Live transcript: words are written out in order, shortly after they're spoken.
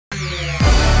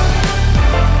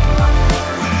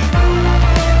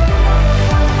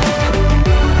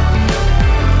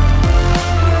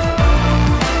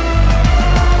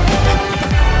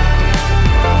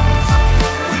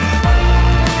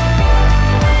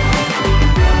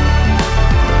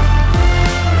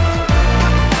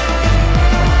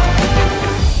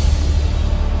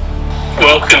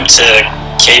Welcome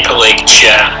to Keeper League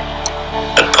Chat,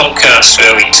 a podcast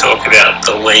where we talk about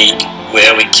the league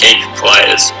where we keep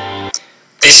players.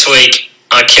 This week,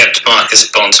 I kept Marcus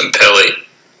Bontempelli.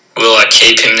 Will I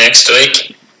keep him next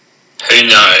week? Who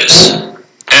knows?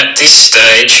 At this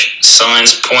stage,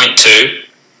 signs point to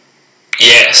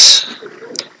yes.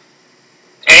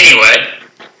 Anyway,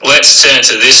 let's turn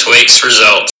to this week's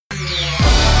results.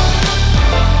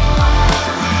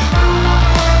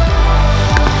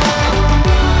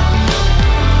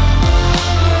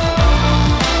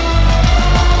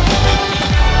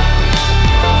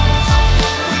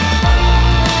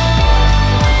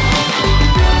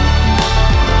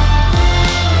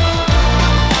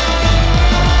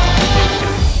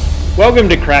 Welcome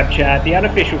to Crab Chat, the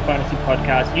unofficial fantasy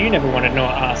podcast you never wanted nor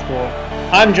asked for.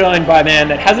 I'm joined by a man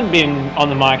that hasn't been on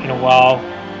the mic in a while,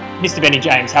 Mr. Benny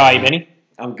James. How are you, Benny?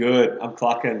 I'm good. I'm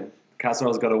clucking.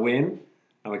 Casserole's got a win.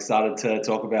 I'm excited to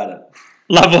talk about it.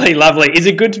 Lovely, lovely. Is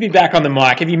it good to be back on the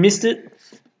mic? Have you missed it?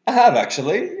 I have,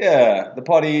 actually. Yeah. The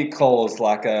potty calls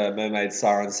like a mermaid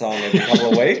siren song every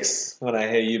couple of weeks when I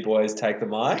hear you boys take the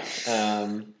mic.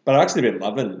 But I've actually been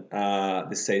loving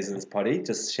this season's potty,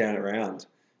 just sharing it around.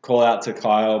 Call out to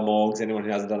Kyle, Morgs, anyone who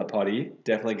hasn't done a potty.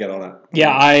 Definitely get on it. Yeah,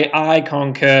 I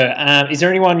concur. Is there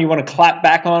anyone you want to clap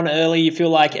back on early? You feel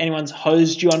like anyone's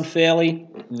hosed you unfairly?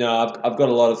 No, I've got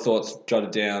a lot of thoughts jotted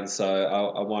down, so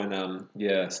I won't,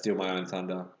 steal my own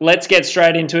thunder. Let's get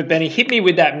straight into it, Benny. Hit me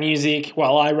with that music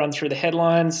while I run through the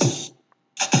headlines.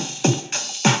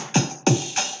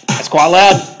 That's quite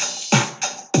loud.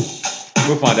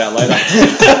 We'll find out later.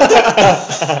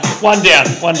 One down.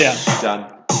 Done.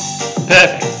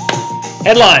 Perfect.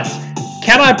 Headlines.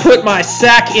 Can I put my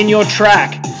sack in your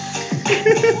track?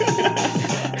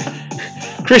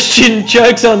 Christian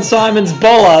chokes on Simon's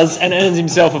bolas and earns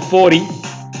himself a 40.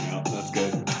 Oh, that's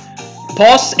good.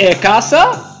 Pos e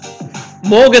casa.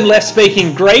 Morgan left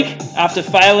speaking Greek after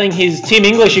failing his Tim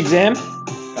English exam.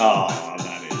 Oh,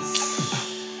 that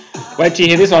is... Wait till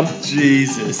you hear this one.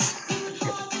 Jesus.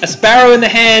 A sparrow in the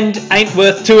hand ain't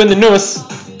worth two in the noose.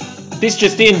 This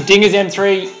just in, Dinger's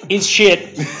M3 is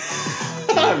shit.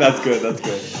 That's good.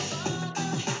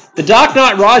 The Dark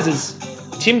Knight rises.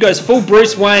 Tim goes full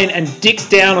Bruce Wayne and dicks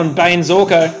down on Bane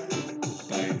Zorko.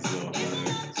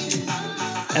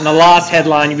 Jesus. And the last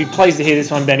headline, you'll be pleased to hear this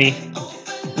one, Benny.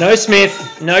 No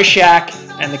Smith, no Shaq,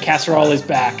 and the casserole is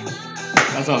back.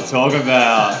 That's what I'm talking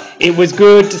about. It was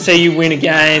good to see you win a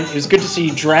game. It was good to see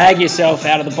you drag yourself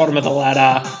out of the bottom of the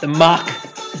ladder, the muck.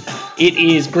 It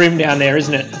is grim down there,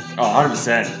 isn't it? Oh,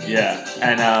 100%, yeah.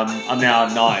 And I'm now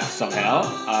ninth somehow,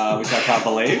 which I can't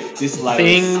believe. This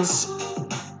ladder's...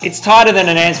 It's tighter than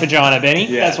an ant's vagina, Benny.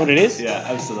 Yeah. That's what it is. Yeah,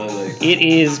 absolutely. It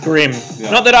is grim.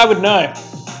 Yeah. Not that I would know.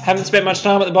 Haven't spent much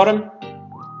time at the bottom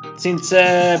since,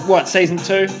 season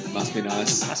 2? Must be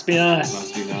nice. Must be nice.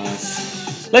 Must be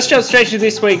nice. Let's jump straight to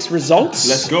this week's results.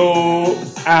 Let's go.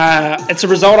 It's a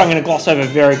result I'm going to gloss over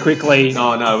very quickly.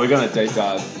 Oh, no, we're going to deep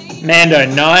dive. Mando,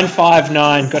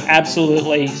 959, got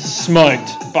absolutely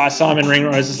smoked by Simon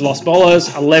Ringrose's Los Bolos,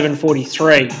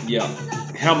 1143. Yeah.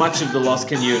 How much of the loss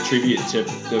can you attribute to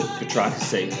the Petrarca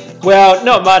seat? Well,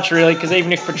 not much really, because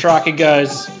even if Petrarca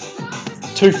goes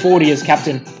 240 as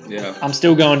captain, Yeah. I'm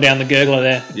still going down the gurgler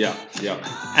there. Yeah.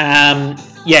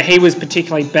 He was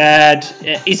particularly bad.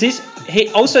 Is this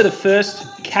also the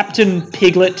first Captain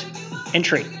Piglet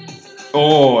entry?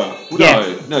 Oh,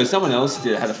 Yeah. no, someone else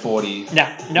had a 40.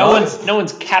 No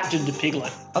one's captained a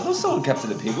Piglet. I thought someone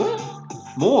captained a Piglet.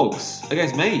 Morgs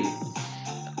against me.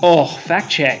 Oh, fact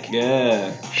check.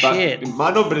 Yeah. Shit. But it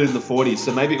might not have been in the 40s,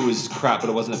 so maybe it was crap, but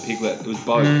it wasn't a Piglet. It was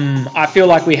Boke. I feel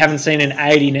like we haven't seen an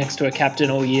 80 next to a captain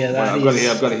all year. I've got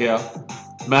it here.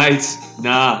 Mate,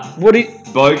 nah. What did...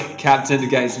 Boke captained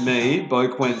against me.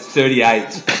 Boke went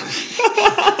 38.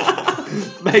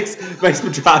 makes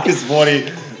Petrarca's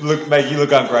 40 make you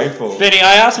look ungrateful. Benny,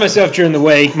 I asked myself during the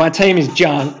week, my team is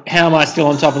junk. How am I still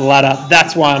on top of the ladder?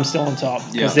 That's why I'm still on top.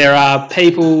 Because there are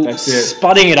people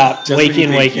spotting it up Just week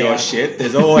in, week you're out. Shit,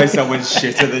 there's always someone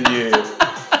shitter than you.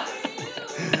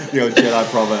 The old Jedi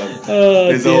proverb. Oh,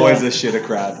 there's always a shitter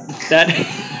crab. That...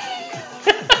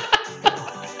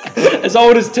 as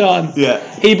old as time. Yeah.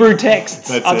 Hebrew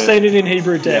texts. I've seen it in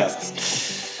Hebrew texts.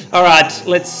 Yeah. All right,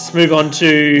 let's move on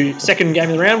to second game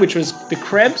of the round, which was the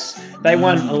Krebs. They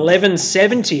won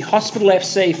 11-70. Hospital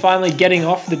FC finally getting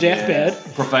off the deathbed.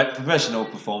 Professional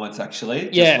performance, actually.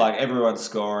 Just like everyone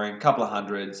scoring, couple of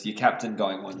hundreds, your captain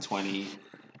going 120.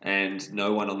 and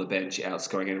no one on the bench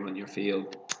outscoring anyone on your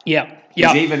field. Yeah.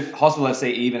 Even Hospital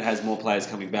FC even has more players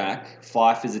coming back.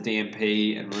 Fife is a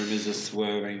DMP, and rumours are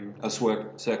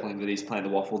circling that he's playing the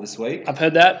waffle this week. I've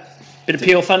heard that. Bit of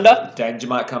Peel Thunder. Danger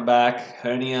might come back.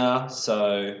 Hernia.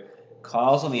 So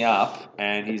Kyle's on the up,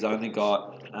 and he's only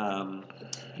got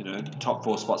top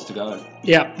 4 spots to go.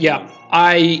 Yeah.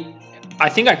 I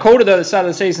think I called it at the start of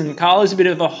the season. Kyle is a bit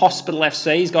of a Hospital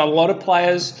FC. He's got a lot of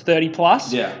players, 30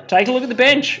 plus. Yeah. Take a look at the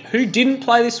bench. Who didn't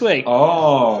play this week?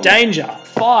 Oh. Danger,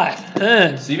 Fife,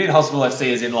 Hearn. So you mean Hospital FC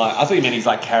is in I thought you meant he's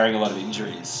carrying a lot of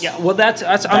injuries. Yeah, well that's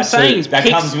I'm saying that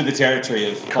comes with the territory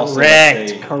of Hospital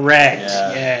FC. Correct.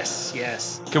 Yeah.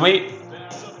 Yes. Can we?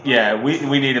 Yeah,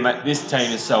 we need to make... This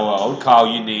team is so old. Kyle,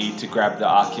 you need to grab the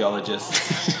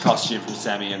archaeologist costume from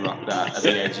Sammy and rock that at the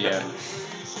AGM.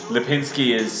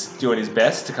 Lipinski is doing his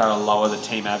best to kind of lower the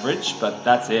team average, but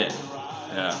that's it.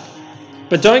 Yeah.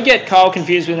 But don't get Kyle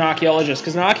confused with an archaeologist,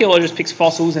 because an archaeologist picks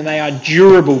fossils and they are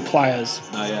durable players.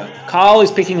 Oh, yeah. Kyle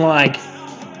is picking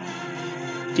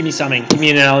give me something. Give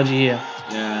me an analogy here.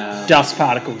 Yeah. Dust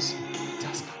particles.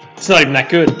 It's not even that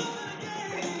good.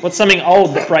 What's something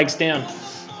old that breaks down?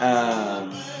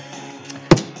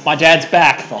 My dad's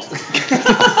back.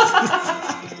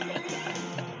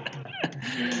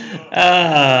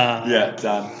 Yeah,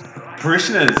 done.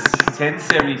 Parishioners,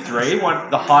 1073.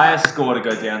 The highest score to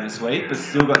go down this week, but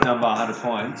still got number 100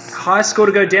 points. Highest score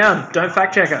to go down. Don't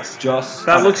fact check us. Joss.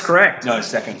 That looks correct. No,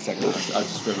 second. I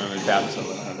just remembered that was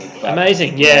 100.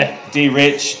 Amazing, yeah. D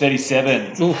Rich,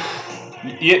 37. Oof.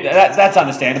 Yeah, that's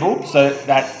understandable. So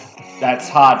that's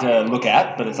hard to look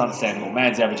at, but it's understandable.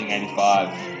 Man's averaging 85.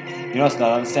 You know what's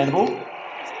not understandable?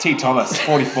 T Thomas,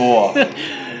 44.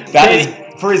 That is...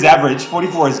 For his average,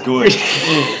 44 is good.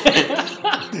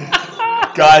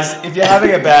 Guys, if you're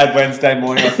having a bad Wednesday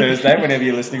morning or Thursday, whenever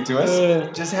you're listening to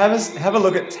us, just have a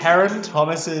look at Taron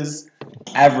Thomas's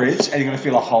average, and you're going to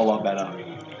feel a whole lot better.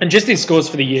 And just his scores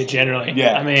for the year generally.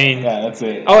 Yeah. I mean... Yeah, that's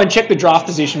it. Oh, and check the draft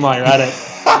position while you're at it.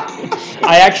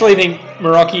 I actually think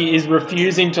Merocki is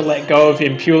refusing to let go of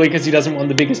him purely because he doesn't want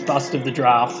the biggest bust of the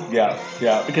draft. Yeah.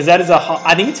 Because that is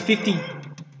I think it's 52.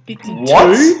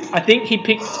 What? I think he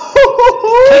picked...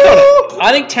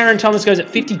 I think Taron Thomas goes at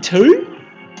 52.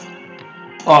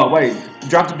 Oh, wait.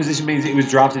 Drafted position means he was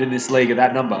drafted in this league at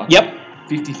that number? Yep.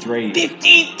 53.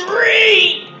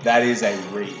 53! That is a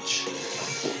reach.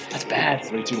 That's bad.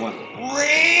 3, 2, 1.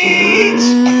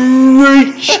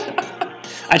 Reach!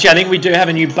 Actually, I think we do have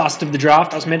a new bust of the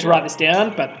draft. I was meant to write this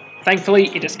down, but thankfully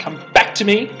it has come back to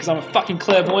me because I'm a fucking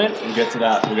clairvoyant. We'll get to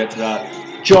that.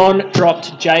 John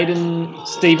dropped Jaden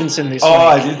Stevenson this week. Oh,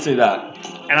 I did see that.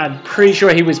 And I'm pretty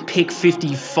sure he was pick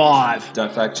 55.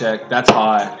 Don't fact check. That's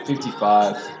high.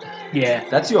 55. Yeah.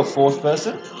 That's your 4th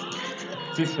person?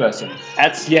 5th person?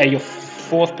 That's, your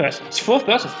 4th person. It's 4th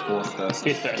person? 4th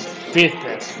person. 5th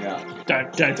person. Yeah.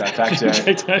 Don't fact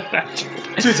check. Don't fact check.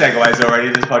 2 takeaways already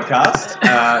in this podcast.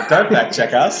 Don't fact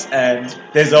check us, and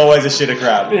there's always a shitter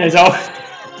crab. There's always...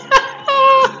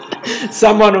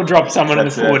 Someone will drop someone in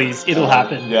the 40s. It'll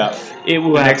happen. Yeah. It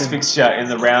will happen. The next fixture in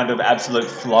the round of absolute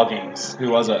floggings.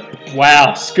 Who was it?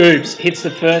 Wow. Scoops hits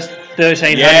the first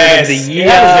 1,300 of the year.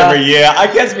 Yes, every year.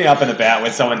 It gets me up and about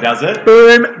when someone does it.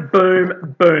 Boom,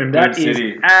 boom, boom. That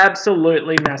is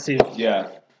absolutely massive. Yeah.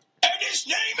 And his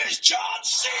name is John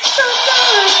C.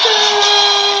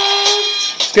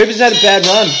 Scoops has had a bad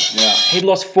run. Yeah. He'd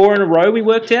lost 4 in a row, we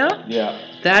worked out. Yeah.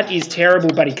 That is terrible,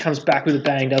 but he comes back with a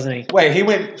bang, doesn't he? Wait, he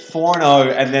went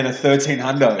 4-0 and then a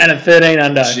 13-under. And a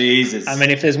 13-under. Jesus. I mean,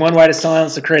 if there's one way to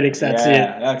silence the critics, that's it.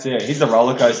 Yeah, that's it. He's the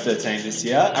roller coaster team this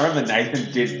year. I remember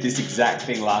Nathan did this exact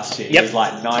thing last year. Yep. It was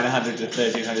like 900 to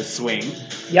 1300 swing.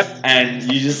 Yep. And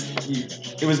it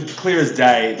was clear as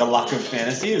day, the luck of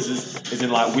fantasy is in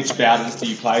like which Bowdens do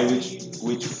you play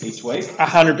which each week?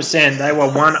 100%. They were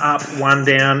 1 up, 1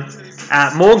 down.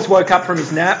 Morgs woke up from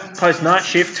his nap post night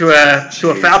shift to a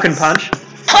Falcon punch.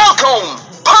 Falcon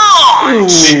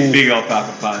punch! Big old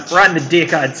Falcon punch. Right in the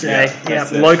dick, I'd say. Yeah,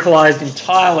 localized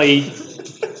entirely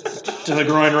to the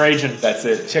groin region. That's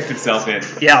it. Checked himself in.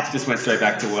 Yeah. Just went straight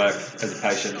back to work as a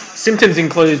patient. Symptoms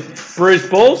include bruised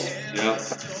balls. Yeah.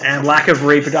 And lack of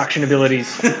reproduction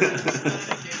abilities.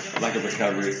 Lack of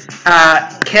recovery.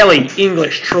 Kelly,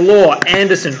 English, Treloar,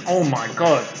 Anderson. Oh my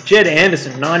God. Jed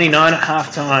Anderson, 99 at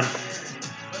halftime.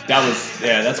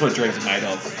 That's what dreams are made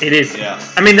of. It is. Yeah.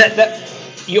 I mean, that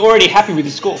you're already happy with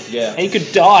the score. Yeah. And you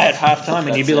could die at halftime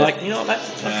and you'd be like, you know what,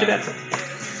 that's not too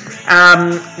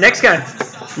bad. Next game.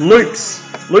 Loops.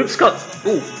 Loops got...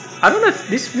 Ooh. I don't know if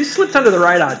this slipped under the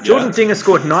radar. Jordan Dinger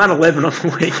scored 9-11 on the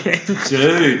weekend.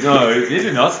 Dude, no, he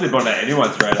did not slip onto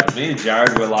anyone's radar. Me and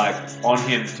Jared were like on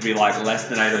him to be like less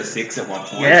than 806 at one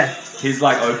point. Yeah. His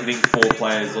like opening 4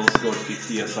 players all scored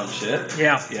 50 or some shit.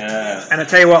 Yeah. Yeah. And I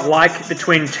tell you what, like the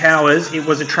Twin Towers, it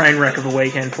was a train wreck of a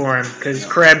weekend for him because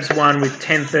Krebs won with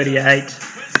 10:38.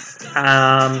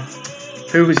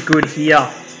 Who was good here?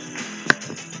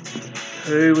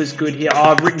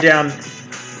 Oh, I've written down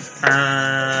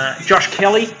Josh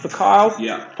Kelly for Kyle.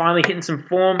 Yeah. Finally hitting some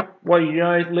form. What do you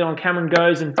know? Leon Cameron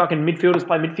goes and fucking midfielders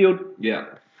play midfield. Yeah.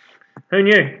 Who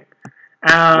knew?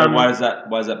 Why is that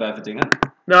bad for Dinger?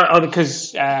 No,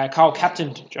 because Kyle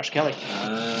captained Josh Kelly.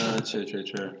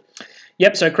 True.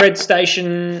 Yep, so the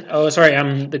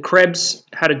Krebs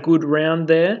had a good round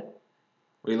there.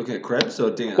 Were you looking at Krebs or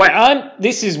Dinger? Wait,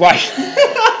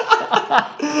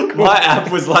 My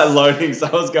app was like loading, so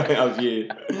I was going up here.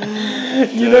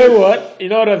 You know what? You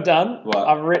know what I've done? What?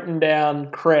 I've written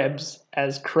down Krebs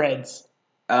as Creds.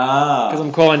 Ah. Because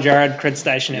I'm calling Jared Cred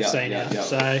Station Yeah, FC yeah, now. yeah.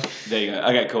 So There you go.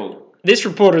 Okay, cool. this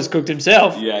reporter has cooked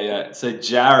himself. Yeah. So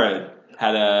Jared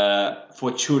had a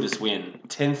fortuitous win,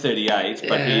 10:38,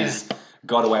 but Yeah. he's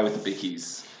got away with the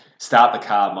bickies. Start the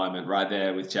car moment right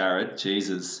there with Jared.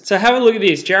 Jesus. So have a look at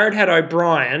this. Jared had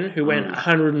O'Brien, who went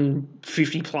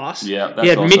 150 plus. Yeah, that's he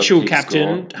had also a Mitchell big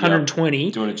captain, score.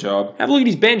 120. Doing a job. Have a look at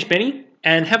his bench, Benny.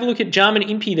 And have a look at Jarman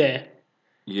Impey there.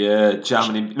 Yeah,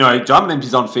 Jarman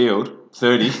Impey's on field,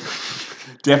 30.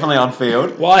 Definitely on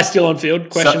field. Why still on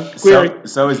field? Question. Query.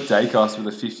 So is Dacos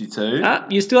with a 52.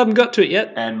 You still haven't got to it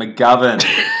yet. And McGovern.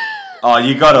 Oh,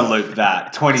 you got to loop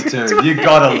that. 22. You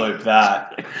got to loop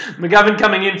that. McGovern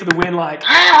coming in for the win like...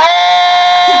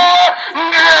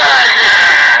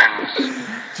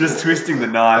 Just twisting the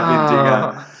knife in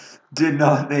Dinger. Did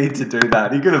not need to do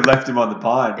that. He could have left him on the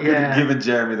pine. Could have given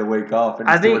Jeremy the week off and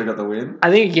he still would have got the win. I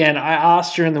think, again, I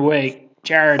asked during the week,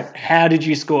 Jared, how did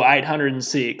you score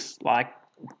 806? Like,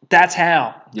 that's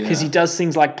how. Because he does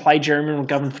things like play Jeremy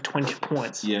McGovern for 20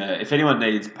 points. Yeah, if anyone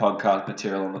needs podcast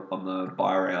material on the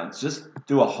buy rounds, just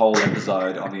do a whole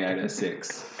episode on the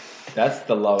 806. That's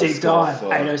the lowest Deep score. dive.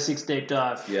 806 deep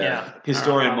dive. Yeah.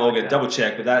 Historian I Morgan, like double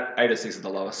check, but that 806 is the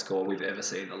lowest score we've ever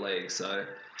seen in the league, so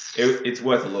it's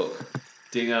worth a look.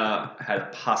 Dinger had a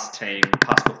pus team,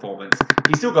 pus performance.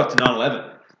 He still got to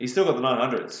 911. He still got the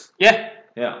 900s. Yeah.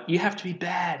 Yeah. You have to be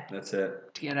bad That's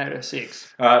it. to get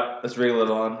 806. All right, let's reel it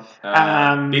on.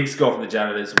 Big score from the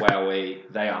Janitors. Wowee.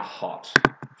 They are hot.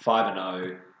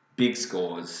 5-0. Big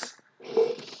scores.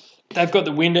 They've got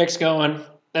the Windex going.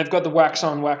 They've got the wax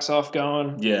on, wax off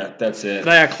going. Yeah, that's it.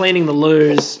 They are cleaning the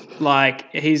loos.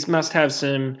 Like, he must have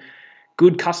some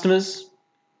good customers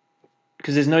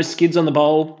because there's no skids on the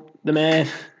bowl. The man.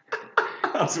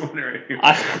 I was wondering.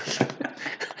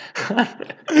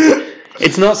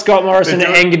 It's not Scott Morrison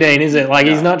and Engadine, is it? Like,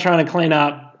 he's not trying to clean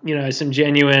up, some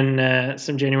genuine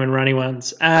runny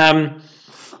ones. Or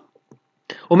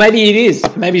maybe it is.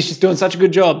 Maybe he's just doing such a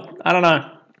good job. I don't know.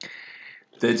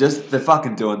 They're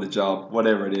fucking doing the job,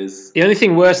 whatever it is. The only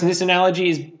thing worse in this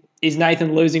analogy is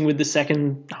Nathan losing with the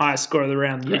second highest score of the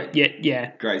round.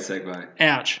 Yeah. Great segue.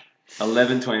 Ouch.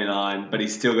 11-29, but he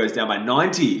still goes down by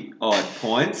 90 odd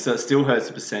points, so it still hurts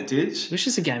the percentage. It was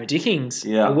just a game of dickings.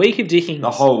 Yeah. A week of dickings. The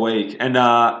whole week. And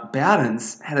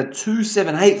Bowdens had a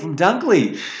 278 from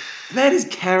Dunkley. The man is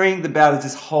carrying the Bowdens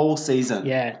this whole season.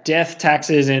 Yeah, death,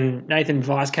 taxes, and Nathan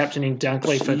vice-captaining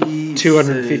Dunkley for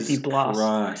 250 plus.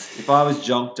 Christ. If I was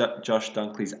Josh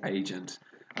Dunkley's agent,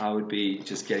 I would be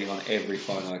just getting on every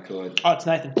phone I could. Oh, it's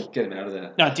Nathan. Get him out of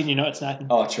there. No, didn't you know it's Nathan?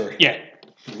 Oh, true. Yeah.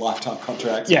 Lifetime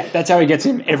contract. Yeah, that's how he gets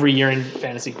him every year in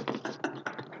fantasy.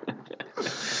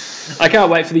 I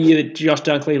can't wait for the year that Josh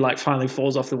Dunkley finally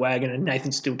falls off the wagon and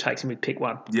Nathan still takes him with pick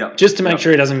one. Yep. Just to make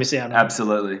sure he doesn't miss out on it.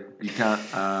 Absolutely. You can't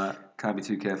be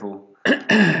too careful.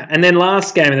 And then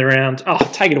last game of the round. Oh,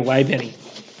 take it away, Benny.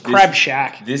 Crab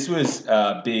Shack. This was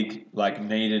big,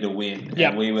 needed a win. Yep.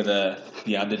 And we were the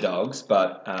underdogs,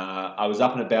 but I was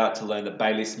up and about to learn that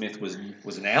Bailey Smith was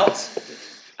an out.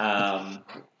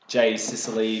 Jay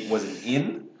Sicily was an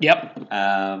in. Yep.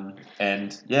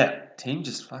 Team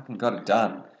just fucking got it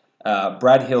done.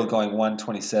 Brad Hill going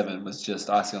 127 was just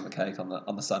icing on the cake on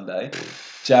the Sunday.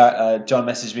 John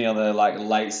messaged me on the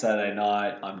late Saturday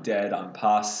night. I'm dead. I'm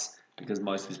pus because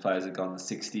most of his players have gone in the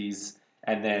 60s.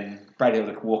 And then Brad Hill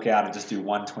to walk out and just do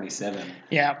 127.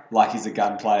 Yeah. Like he's a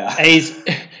gun player.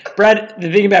 The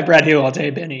thing about Brad Hill, I'll tell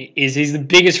you, Benny, is he's the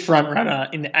biggest front runner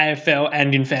in the AFL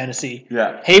and in fantasy.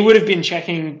 Yeah. He would have been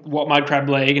checking what Mud Crab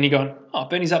League and he gone, oh,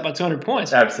 Benny's up by 200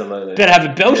 points. Absolutely. Better have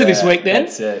a belter this week then.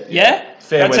 That's it. Yeah?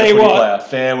 Fair weather pretty player.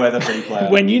 Fair weather pretty player.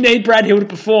 When you need Brad Hill to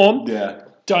perform,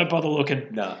 Don't bother looking.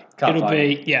 No, can't It'll find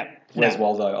be him. yeah. Where's no.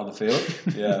 Waldo on the field?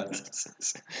 Yeah.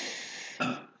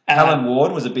 Alan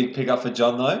Ward was a big pickup for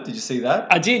John, though. Did you see that?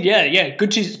 I did, yeah.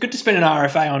 Good to spend an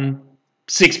RFA on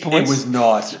 6 points. It was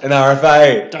not an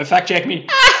RFA. Don't fact check me.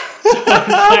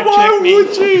 Why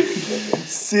would you?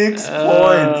 6 points.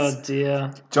 Oh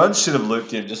dear. John should have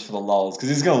looped him just for the lulz because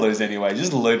he's going to lose anyway.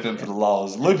 Just loop him for the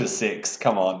lulz. Loop a 6.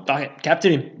 Come on. Fuck it.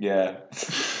 Captain him. Yeah.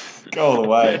 Go all the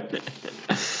way.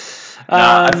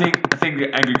 I think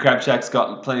Angry Crabshack's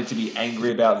got plenty to be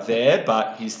angry about there,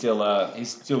 but he's still going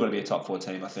to be a top 4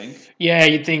 team, I think. Yeah,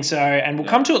 you'd think so. And we'll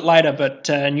come to it later, but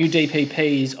new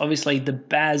DPPs, obviously the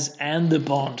Baz and the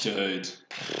Bond. Dude.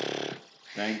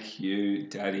 Thank you,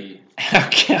 Daddy. How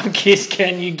kiss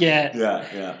can you get?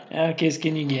 Yeah. How kiss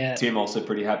can you get? Tim also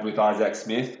pretty happy with Isaac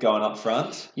Smith going up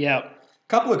front. Yeah.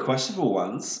 Couple of questionable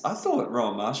ones. I thought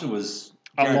Rowan Marshall was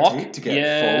A guaranteed lock? to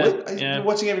get forward. Are Yeah. you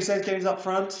watching every Saints games up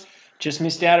front? Just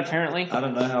missed out, apparently. I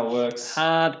don't know how it works.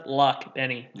 Hard luck,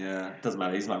 Benny. Yeah, doesn't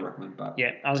matter. He's my ruckman, but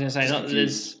Yeah, I was going to say, Just not that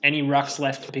there's any rucks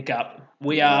left to pick up.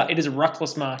 It is a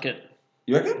ruckless market.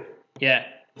 you reckon? Yeah.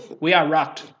 We are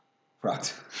rucked.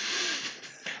 Right.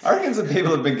 I reckon some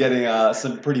people have been getting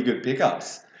some pretty good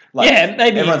pickups. Yeah,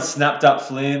 maybe- everyone snapped up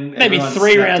Flynn. Maybe everyone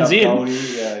 3 snapped rounds up in. Goldie.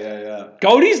 Yeah.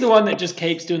 Goldie's the one that just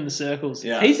keeps doing the circles.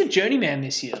 Yeah. He's a journeyman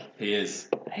this year. He is.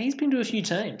 He's been to a few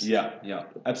teams. Yeah,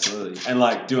 absolutely.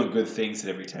 And doing good things at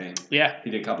every team. Yeah.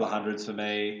 He did a couple of hundreds for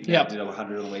me. Yep. Did a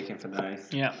 100 on the weekend for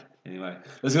Nath. Yeah. Anyway,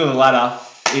 let's go to the ladder.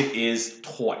 It is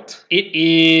tight. It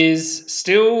is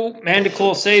still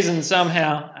Mandaclaw season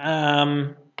somehow.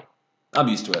 I'm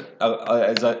used to it.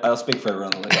 I'll speak for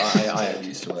everyone in the league. I am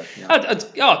used to it.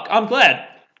 Yeah. I'm glad.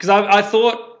 Because I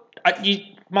thought, you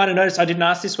might have noticed I didn't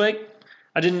ask this week.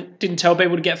 I didn't tell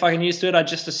people to get fucking used to it. I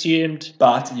just assumed.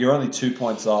 But you're only 2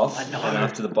 points off. I know. And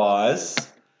after the buys,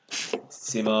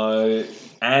 Simo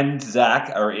and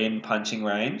Zach are in punching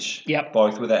range. Yep.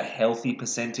 Both with a healthy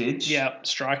percentage. Yeah,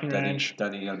 striking range.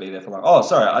 Don't think you're going to be there for long. Oh,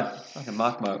 sorry. I can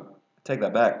mark my... Take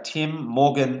that back. Tim,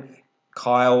 Morgan,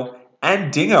 Kyle,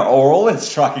 and Dinger are all in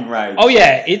striking range. Oh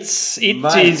yeah, it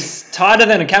is tighter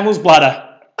than a camel's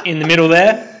bladder in the middle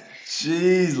there.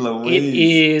 Jeez Louise. It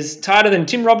is tighter than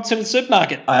Tim Robertson at the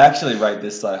supermarket. I actually rate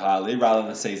this so highly, rather than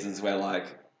the seasons where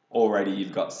already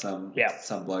you've got some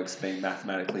blokes being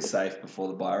mathematically safe before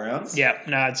the bye rounds. Yeah,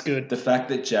 no, it's good. The fact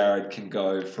that Jared can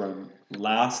go from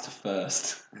last to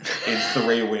first in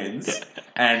 3 wins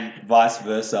and vice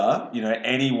versa,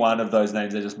 any one of those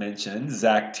names I just mentioned,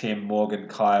 Zach, Tim, Morgan,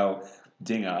 Kyle,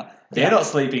 Dinger, they're not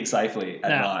sleeping safely at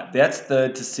night. That's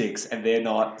 3rd to 6th and they're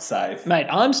not safe. Mate,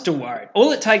 I'm still worried.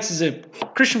 All it takes is a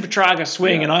Christian Petraga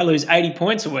swing and I lose 80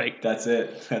 points a week. That's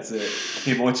it.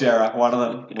 Him or Jarrah, one of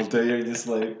them will do you in your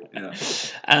sleep.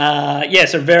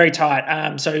 So very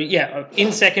tight.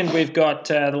 In second we've got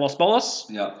the Los Bolos.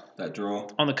 Yeah, that draw.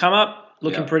 On the come up,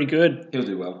 looking pretty good. He'll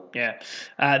do well. Yeah.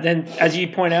 Then, as you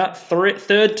point out,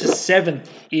 3rd to 7th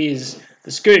is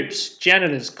the Scoops,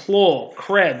 Janitors, Claw,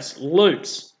 Krebs,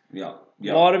 Loops. Yeah.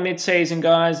 A lot of mid-season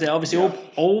guys. They're obviously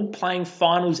all playing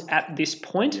finals at this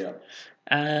point. Yeah.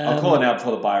 I'll call it out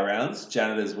before the bye rounds.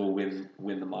 Janitors will win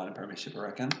the minor premiership, I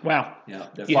reckon. Wow. Yeah.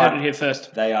 You heard it here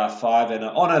first. They are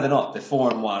 5-0. Oh, no, they're not. They're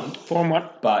 4-1. 4-1.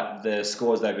 But the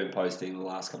scores they've been posting the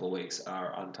last couple of weeks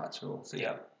are untouchable. So,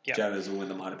 Yeah. Janitors will win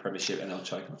the minor premiership and they'll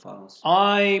choke in the finals.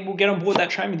 I will get on board that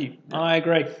train with you. Yeah. I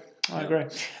agree.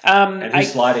 And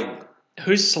who's sliding?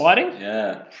 Who's sliding?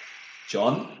 Yeah.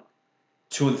 John,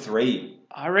 2 and 3.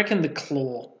 I reckon the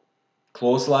Claw.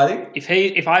 Claw sliding?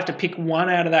 If I have to pick one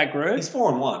out of that group, he's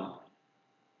 4-1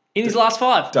 in his last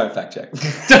 5. Don't fact check.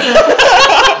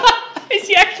 Is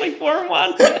he actually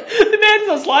 4-1? The man's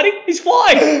not sliding; he's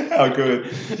flying. How good!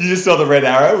 You just saw the red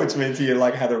arrow, which means he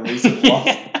had a recent loss.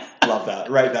 Love that.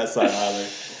 Rate that so highly.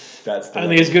 That's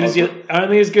only as good as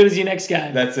your next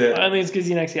game. That's it. Only as good as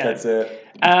your next game. That's it.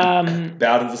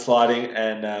 Bowden's are sliding,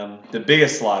 and the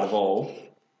biggest slide of all,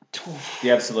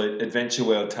 the absolute Adventure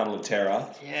World Tunnel of Terror.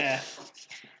 Yeah.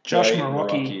 Josh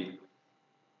Marocki.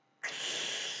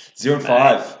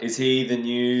 0-5. Is he the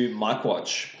new Mike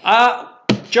Watch?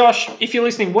 Josh, if you're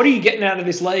listening, what are you getting out of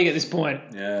this league at this point?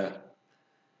 Yeah.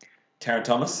 Taron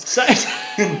Thomas. So,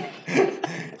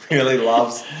 really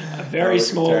loves a very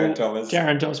small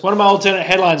Taron Thomas. One of my alternate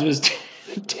headlines was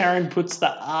Taron puts the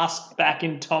ask back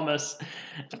in Thomas.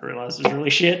 I realised it was really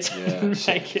shit. Yeah,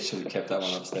 should have kept that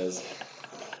one upstairs.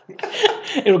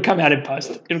 It'll come out in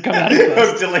post.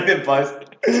 Deleted post.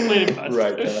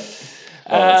 Right there.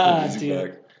 That's good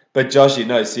music back. But Joshy,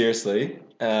 no, seriously.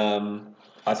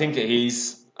 I think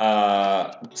he's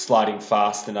sliding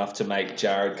fast enough to make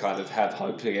Jared kind of have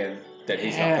hope again that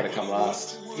he's not going to come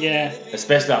last. Yeah.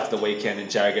 Especially after the weekend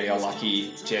and Jared getting a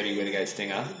lucky Jamie Wintergate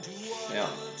stinger. Yeah.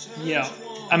 Yeah.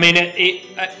 I mean,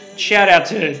 shout out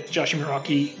to Josh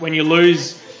Maroki. When you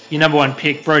lose your number one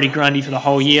pick, Brody Grundy, for the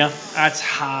whole year, that's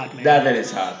hard, man. That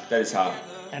is hard. That is hard.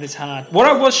 That is hard. What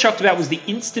I was shocked about was the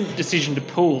instant decision to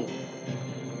pull.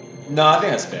 No, I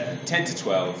think that's fair. 10 to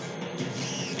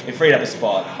 12. It freed up a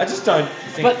spot. I just don't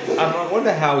think... I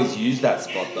wonder how he's used that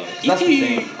spot, though.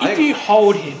 If you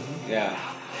hold him yeah.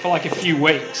 for like a few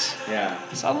weeks, yeah,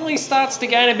 suddenly starts to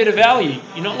gain a bit of value.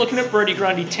 You're not looking at Brody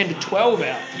Grundy 10 to 12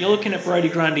 out. You're looking at Brody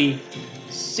Grundy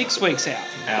 6 weeks out.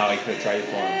 He could have traded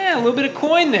for him. Yeah, a little bit of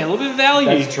coin there, a little bit of value.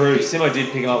 That's true. Simo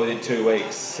did pick him up within 2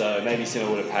 weeks, so maybe Simo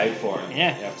would have paid for him.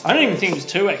 Yeah. I don't even think it was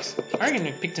 2 weeks. I reckon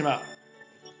he picked him up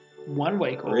 1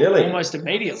 week or almost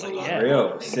immediately. Yeah.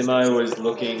 Real. Simo was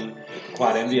looking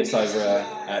quite envious over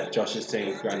at Josh's team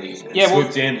with Grundy. Yeah, well,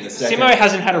 in the second. Simo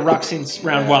hasn't had a ruck since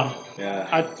round 1.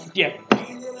 Yeah.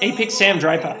 He picked Sam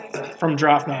Draper from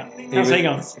draft night. How's he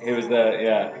going? He was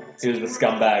the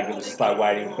scumbag that was just like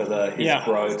waiting for his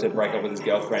bro to break up with his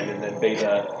girlfriend and then be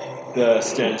the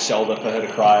stern shoulder for her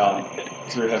to cry on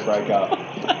through her breakup.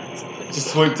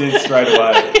 Just swooped in straight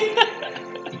away.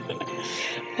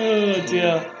 Oh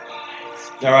dear.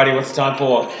 Alrighty, what's the time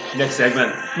for? Next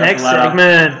segment. Next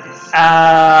segment.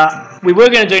 We were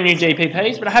going to do new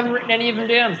DPPs, but I haven't written any of them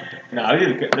down. No,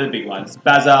 they're the big ones.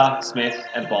 Bazza, Smith,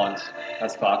 and Bond.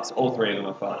 That's fucked. All three of them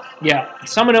are fucked. Yeah.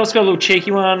 Someone else got a little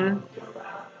cheeky one,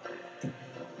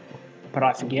 but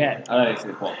I forget. I don't think it's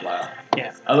the quad player.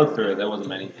 Yeah. I looked through it. There wasn't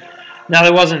many. No,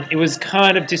 there wasn't. It was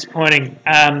kind of disappointing.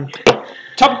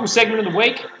 Topical segment of the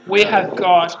week. We have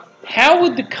got, how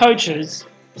would the coaches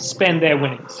spend their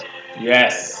winnings?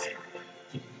 Yes.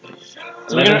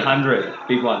 1,100.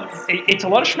 Big ones. It's a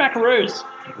lot of schmackaroos.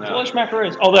 It's a lot of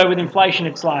schmackaroos. Although with inflation,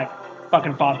 it's like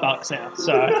fucking $5 now.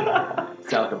 So.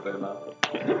 Sound like a boomer.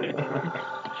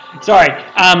 Sorry.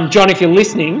 John, if you're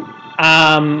listening,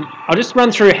 I'll just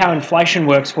run through how inflation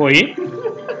works for you.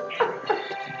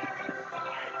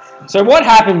 So what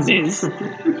happens is...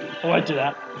 I won't do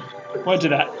that.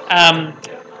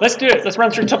 Let's do it. Let's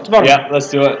run through top to bottom. Yeah, let's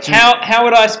do it. How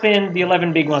would I spend the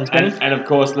 11 big ones, Benny? And of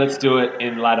course, let's do it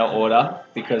in ladder order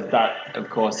because that, of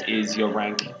course, is your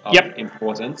rank of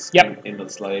importance in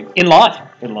this league. In life.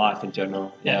 In life in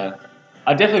general, yeah.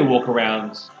 I definitely walk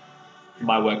around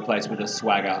my workplace with a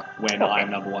swagger when I'm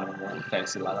number one on the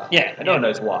fantasy ladder. Yeah. And no one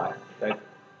knows why.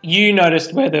 You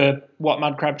noticed where the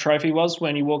Mud Crab trophy was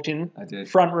when you walked in? I did.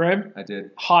 Front room? I did.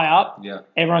 High up? Yeah.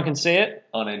 Everyone can see it?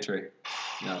 On entry.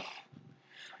 Yeah.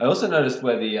 I also noticed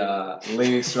where the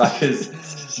Leading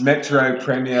Strikers Metro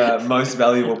Premier Most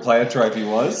Valuable Player trophy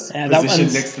was,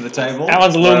 positioned next to the table. That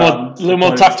one's a little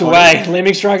more tucked away.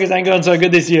 Leading Strikers ain't going so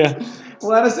good this year.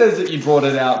 Well, Anna says that you brought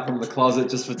it out from the closet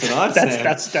just for tonight.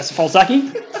 That's false, Aki.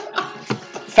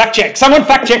 Fact check. Someone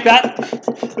fact check that.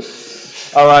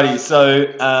 Alrighty, so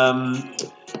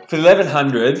for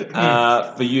 1,100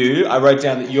 for you, I wrote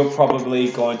down that you're probably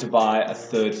going to buy a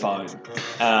third phone for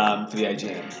the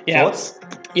AGM. Yeah. Thoughts?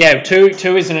 Yeah, two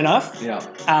isn't enough. Yeah.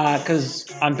 Because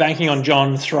I'm banking on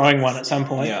John throwing one at some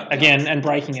point again and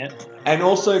breaking it. And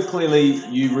also, clearly,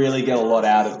 you really get a lot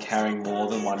out of carrying more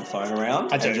than one phone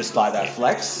around. I do. And just like that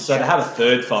flex. So to have a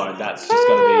third phone, that's just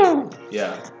going to be,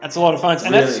 That's a lot of phones.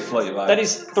 And really float your boat. That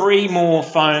is 3 more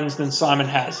phones than Simon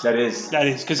has. That is.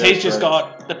 Because he's just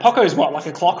got, the Poco's what, like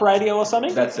a clock radio or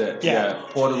something? That's it. Yeah.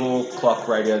 Portable clock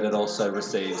radio that also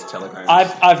receives telegrams.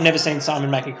 I've never seen Simon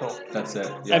make a call. That's it.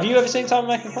 Yeah. Have you ever seen Simon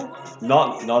make a call?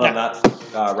 Not on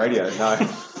that radio, no.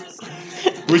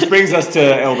 Which brings us to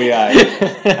LBA.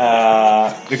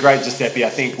 The great Giuseppe, I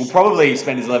think, will probably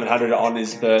spend his 1,100 on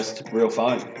his first real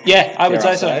phone. Yeah, I would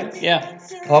say so. Yeah.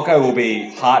 Poco will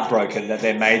be heartbroken that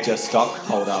their major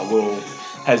stockholder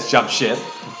has jumped ship.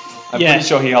 I'm pretty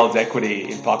sure he holds equity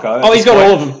in Poco. Oh, he's got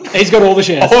all of them. He's got all the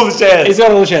shares. All the shares. He's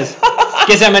got all the shares.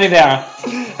 Guess how many there are?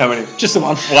 How many? Just the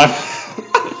one.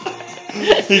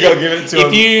 You got to give it to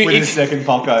him with a second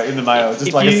Poco in the mail,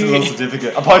 just like a little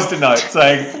certificate, a post-it note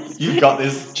saying, "You've got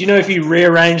this." Do you know if you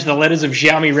rearrange the letters of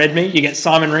Xiaomi Redmi, you get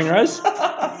Simon Ringrose?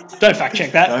 Don't fact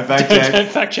check that. Don't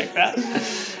fact check that.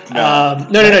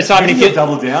 No, Simon. If you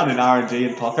double down in R&D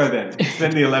and Poco, then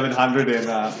spend the 1,100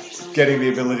 in getting the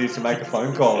ability to make a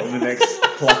phone call in the next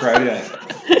clock radio.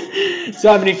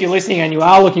 Simon, if you're listening and you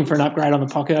are looking for an upgrade on the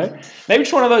Poco, maybe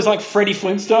just one of those like Freddie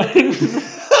Flintstone.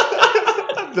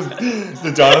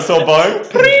 The dinosaur bone?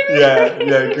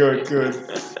 Yeah, good.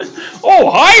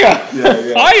 Oh, hiya!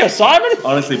 Hiya, Simon!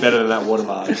 Honestly, better than that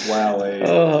watermark. Wow.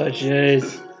 Oh,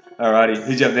 jeez. Alrighty,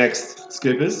 who's up next?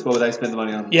 Scoopers? What would they spend the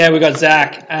money on? Yeah, we got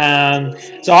Zach.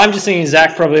 So I'm just thinking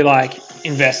Zach probably like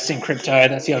invests in crypto.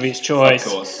 That's the obvious choice.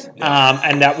 Of course. Yeah.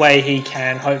 And that way he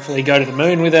can hopefully go to the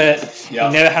moon with it. Yeah.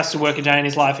 He never has to work a day in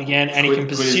his life again, and he can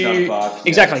Quit his pursue 9 to 5, yeah.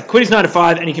 exactly quit his 9 to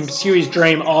 5, and he can pursue his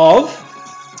dream of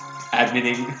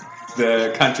Admitting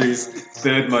the country's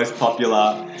third most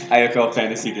popular AFL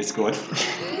fantasy Discord.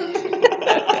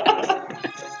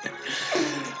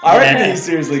 I reckon he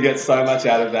seriously gets so much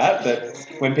out of that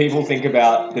when people think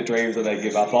about the dreams that they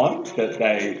give up on,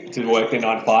 to work their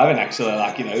 9 to 5 and actually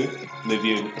live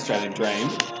your Australian dream.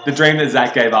 The dream that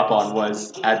Zach gave up on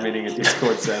was admitting a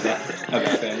Discord server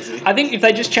about fantasy. I think if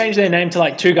they just change their name to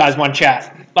like 2 guys, 1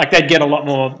 chat, like they'd get a lot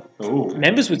more. Ooh.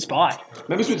 Members would spike.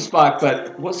 Members would spike,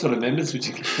 but what sort of members would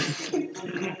you get?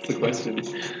 That's the question.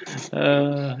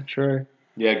 True.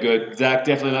 Yeah, good. Zach,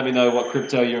 definitely let me know what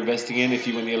crypto you're investing in if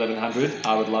you win the 1100.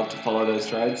 I would love to follow those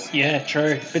trades. Yeah,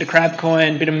 true. Bit of crab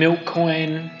coin, bit of milk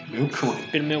coin. Milk coin.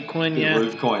 Bit of milk coin, Bit yeah. of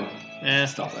roof coin. Yeah.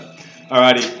 Stop it.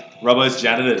 Alrighty. Robbo's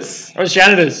janitors. Or it's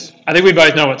janitors. I think we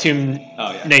both know what Tim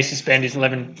yeah. needs to spend his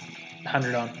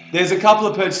 1100 on. There's a couple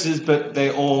of purchases, but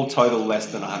they all total less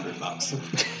than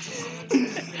 $100.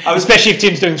 Especially if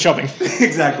Tim's doing shopping.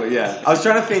 Exactly, yeah. I was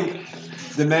trying to think,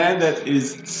 the man that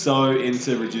is so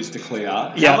into reduce to clear,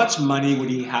 how much money would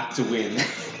he have to win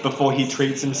before he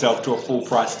treats himself to a full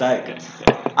price steak?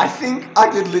 I think I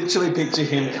could literally picture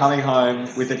him coming home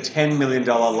with a $10 million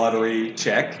lottery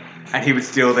check, and he would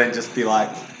still then just be like,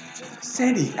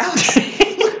 Sandy, Alex,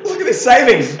 look at this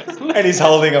savings. And he's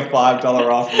holding a $5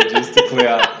 off reduce to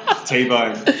clear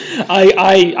T-bone.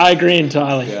 I agree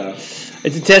entirely. Yeah.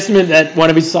 It's a testament that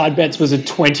one of his side bets was a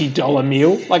 $20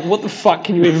 meal. Like, what the fuck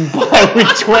can you even buy with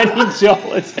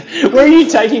 $20? Where are you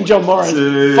taking John Morris?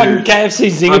 Dude, fucking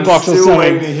KFC Zinger box or something. I'm still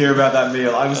waiting to hear about that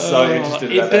meal. I'm so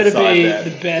interested about that side bet. It better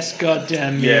be the best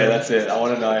goddamn meal. Yeah, that's it. I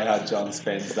want to know how John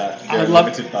spends that very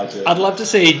limited budget. I'd love to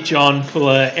see John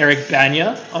pull a Eric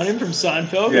Banya on him from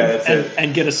Seinfeld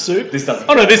and get a soup. This doesn't.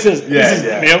 Oh, no, this is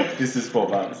the meal. This is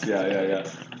 $4. Yeah.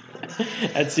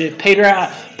 That's it.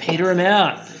 Peter him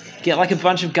out. Get like a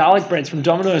bunch of garlic breads from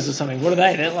Domino's or something. What are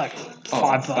they? They're like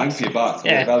 $5. Thanks for your bucks.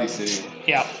 Yeah. Value City.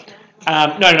 Yeah.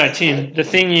 No, Tim. The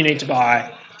thing you need to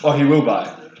buy. Oh, he will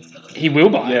buy. He will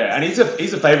buy. Yeah, and he's a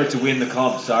favourite to win the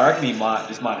comp, so I reckon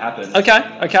this might happen. Okay.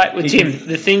 Well, Tim,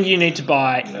 the thing you need to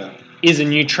buy is a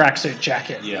new tracksuit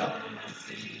jacket. Yeah.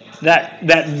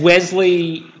 That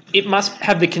Wesley. It must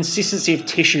have the consistency of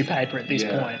tissue paper at this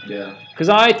point. Yeah. Because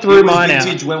I threw mine out. It was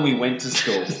vintage when we went to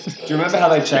school. Do you remember how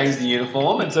they changed the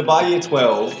uniform? And so by year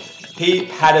 12, he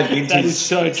had a vintage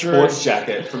sports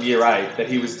jacket from year 8 that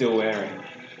he was still wearing.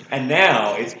 And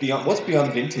now it's beyond. What's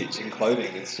beyond vintage in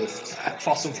clothing? It's just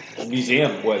fossil,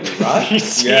 museum worthy, right?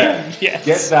 Yes.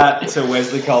 Get that to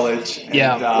Wesley College.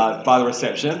 And, by the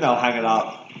reception, they'll hang it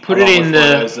up. Put it in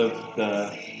photos of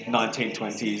the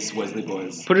 1920s Wesley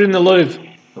boys. Put it in the Louvre.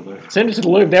 Send it to the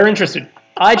Louvre. They're interested.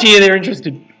 IGA, they're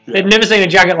interested. Yeah. They've never seen a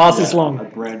jacket last this long. A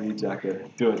brand new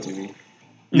jacket. Do it, Timmy.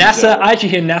 NASA, I actually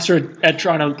hear NASA are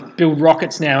trying to build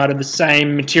rockets now out of the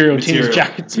same material Tim's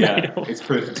jacket's made of. It's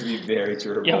proven to be very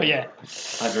durable. Oh, yeah.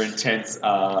 Under intense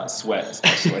sweat,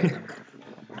 especially.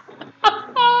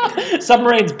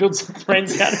 Submarines build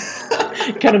submarines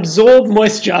can absorb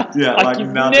moisture like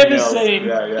you've never seen.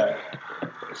 Yeah.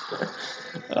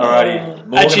 Alrighty,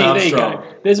 Morgan actually, Armstrong. there you go.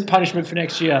 There's a punishment for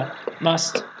next year.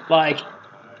 Must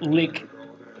lick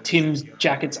Tim's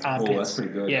jacket's armpits. Oh, that's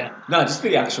pretty good. Yeah. No, just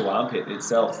the actual armpit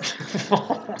itself.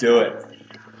 Do it.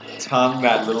 Tongue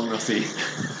that little nussy.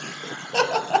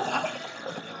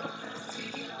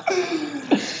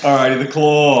 Alrighty, the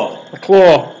claw. The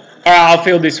claw. Alright, I'll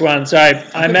field this one. So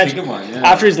I imagine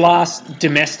after his last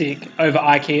domestic over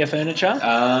IKEA furniture,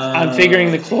 I'm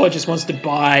figuring the claw just wants to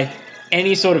buy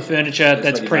any sort of furniture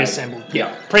that's pre-assembled.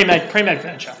 Yeah. Pre-made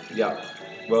furniture. Yeah.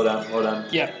 Well done.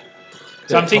 Yeah.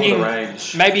 So I'm thinking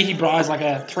maybe he buys like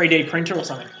a 3D printer or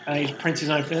something and he prints his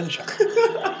own furniture.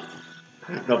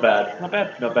 Not bad.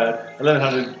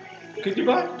 1100. Could you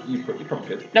buy? You probably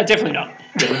could. No, definitely not.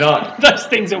 Definitely not. Those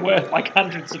things are worth like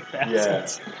hundreds of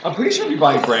thousands. Yeah. I'm pretty sure if you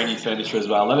buy brand new furniture as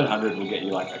well, 1100 will get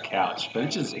you like a couch.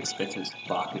 Furniture's expensive as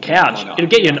fuck. Couch? It'll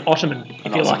get you an ottoman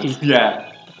if you're lucky.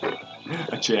 Yeah.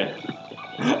 A chair.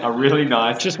 A really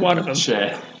nice just one of them.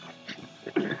 Chair.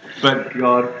 But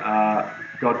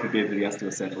God forbid that he has to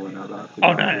assemble another.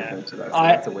 Oh, no.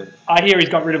 That's a win. I hear he's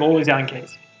got rid of all his own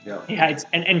keys. Yeah. He hates,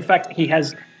 and in fact, he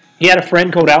had a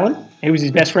friend called Alan. He was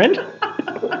his best friend.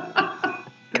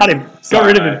 Cut him. Got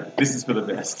rid of him. This is for the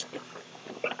best.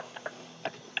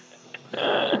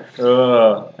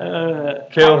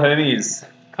 Kill Hermes.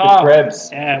 The Krebs.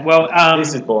 Yeah, well...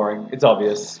 this is boring. It's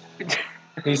obvious.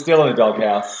 He's still in the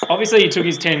doghouse. Obviously, he took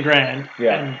his 10 grand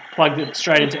Yeah. and plugged it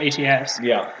straight into ETFs.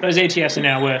 Yeah. Those ETFs are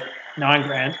now worth 9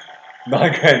 grand.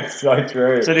 9 grand, so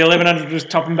true. So the 1100 will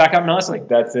just top him back up nicely.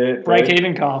 That's it. Break dude.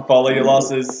 even, Carl. Follow your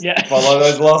losses. Yeah. Follow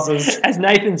those losses. As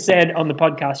Nathan said on the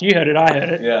podcast, you heard it, I heard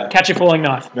it. Yeah. Catch a falling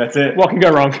knife. That's it. What can go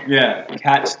wrong? Yeah.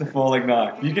 Catch the falling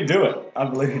knife. You can do it. I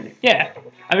believe in you. Yeah.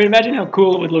 I mean, imagine how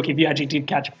cool it would look if you actually did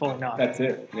catch a falling knife. That's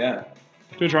it. Yeah.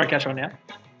 Do a try catch one now.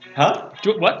 Huh?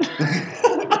 Do it, what?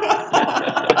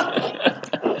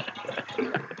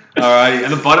 Alrighty,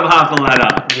 and the bottom half of the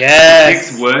ladder. Yes.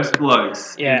 6 worst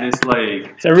blokes Yeah. in this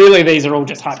league. So really, these are all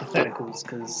just hypotheticals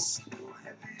because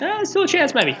there's still a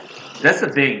chance, maybe. That's the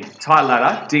thing. Tight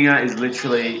ladder. Dinger is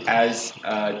literally as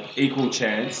equal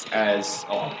chance as,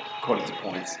 according to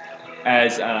points,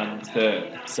 as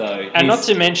third. So And not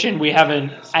to mention, we have an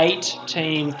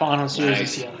 8-team final series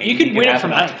this year. You could win it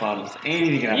from 8. Finals.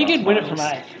 Anything can You happen could win it finals.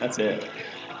 from 8. That's it.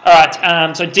 All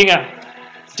right. So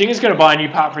Dinger's going to buy a new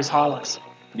part for his Hilux.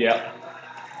 Yeah.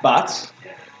 But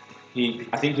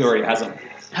I think he already has them.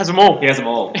 Has them all. He has them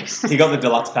all. He got the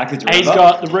deluxe package. And he's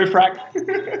got the roof rack.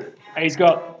 And he's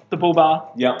got the bull bar.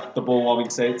 Yep, the ball warming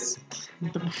seats.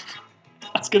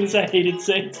 I was going to say heated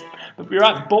seats, but you're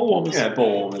right, ball warmers. Yeah, ball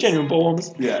warmers. Genuine ball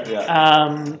warmers. Yeah.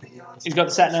 He's got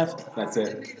the sat nav. That's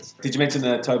it. Did you mention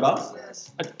the tow bar?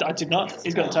 I did not.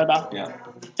 He's got the tow bar. Yeah.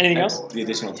 Anything else? The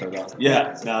additional tow bar.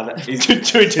 Yeah. No, he's, Two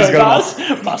he's tow got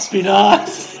bars. Must be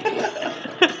nice.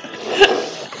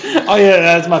 Oh yeah,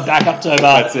 that's my backup tow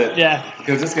bar. That's it. Yeah.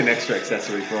 He'll just get an extra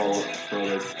accessory for all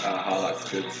those highlights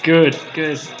goods.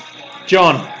 Good.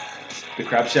 John. The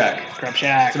Crab Shack. Crab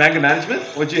Shack. Some anger management?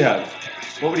 What'd you have?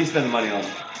 What would he spend the money on?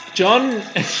 John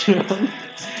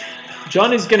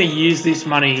is going to use this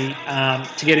money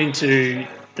to get into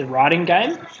the writing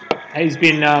game. He's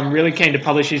been really keen to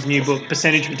publish his new book,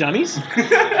 Percentage for Dummies.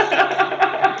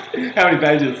 How many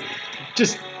pages?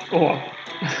 Just, Before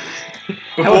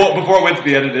it went to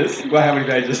the editors, well, how many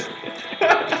pages?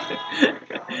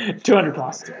 200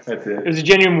 plus. That's It it. was a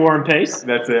genuine War and Peace.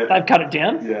 That's it. They've cut it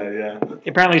down. Yeah.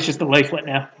 Apparently it's just a leaflet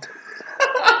now.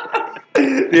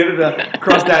 The editor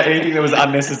crossed out anything that was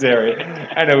unnecessary,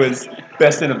 and it was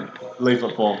best in a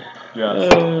leaflet form. Yeah.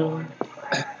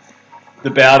 The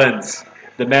Bowdens.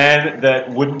 The man that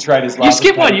wouldn't trade his life. You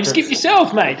skipped one. You've skipped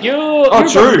yourself, mate. You're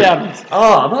true. Bowdens.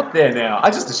 Oh, I'm up there now.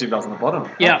 I just assumed I was on the bottom.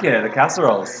 Yeah. Yeah, the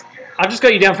casseroles. I've just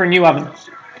got you down for a new oven.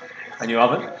 A new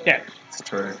oven? Yeah. It's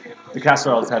true. The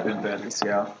casseroles have been burnt this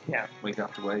year. Yeah. Week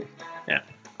after week. Yeah.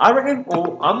 I reckon,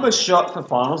 I'm a shot for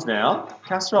finals now.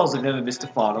 Casseroles have never missed a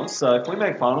finals, so if we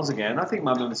make finals again, I think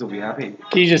my members will be happy.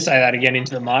 Can you just say that again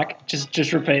into the mic?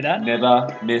 Just repeat that.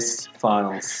 Never missed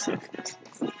finals.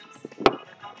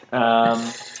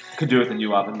 Could do with a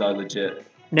new oven though, legit.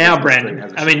 Now Has Brandon.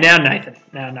 a Now Nathan.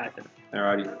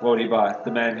 Alrighty. What would he buy?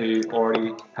 The man who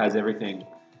already has everything.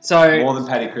 So More than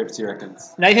Paddy Cripps, he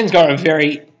reckons. Nathan's got a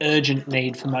very urgent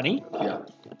need for money, Yeah.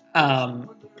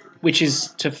 which is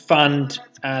to fund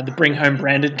the Bring Home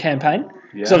Brandon campaign.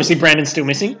 Yeah. So obviously Brandon's still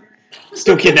missing.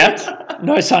 Still kidnapped.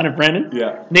 No sign of Brandon.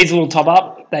 Yeah. Needs a little top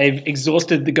up. They've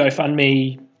exhausted the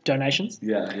GoFundMe donations.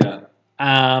 Yeah.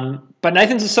 But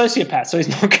Nathan's a sociopath, so he's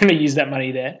not going to use that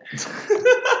money there.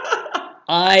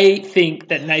 I think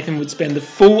that Nathan would spend the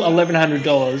full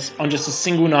 $1,100 on just a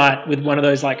single night with one of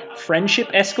those like friendship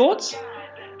escorts.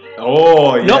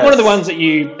 Oh, yeah. Not one of the ones that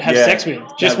you have sex with.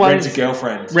 Just one. ones. Rent a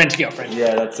girlfriend. Rent a girlfriend.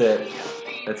 Yeah, that's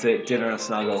it. Dinner and a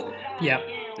snuggle. Yeah.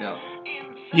 Yeah.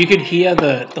 You could hear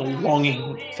the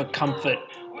longing for comfort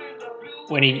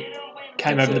when he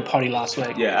came That's over it. the potty last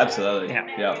week. Yeah, absolutely.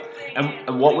 Yeah.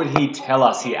 And what would he tell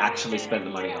us he actually spent the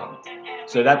money on?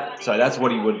 So that's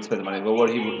what he would spend the money on. But what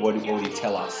would he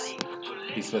tell us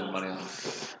he spent the money on?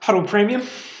 Huddle Premium.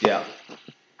 Yeah.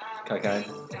 Cocaine.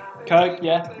 Coke,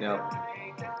 yeah. Yeah.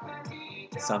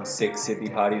 Some sick Sydney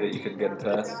party that you can get in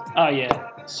Perth. Oh, yeah.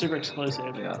 Super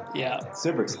exclusive. Yeah.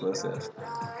 Super exclusive.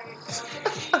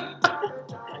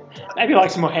 Maybe like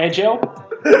some more hair gel.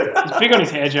 He's big on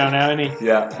his hair gel now, isn't he?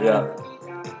 Yeah.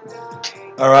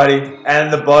 Alrighty,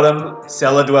 and the bottom,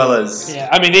 cellar dwellers. Yeah,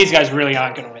 I mean, these guys really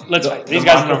aren't going to win. Let's face it, these The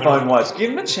guys are not going to microphone watch.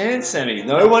 Give him a chance, Sammy.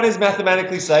 No one is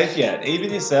mathematically safe yet, even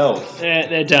yourself. win.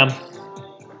 They're dumb.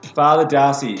 Father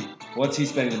Darcy, what's he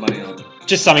spending the money on?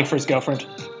 Just something for his girlfriend.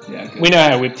 Yeah, good. We know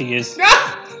how whipped he is.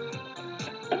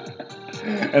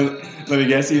 And let me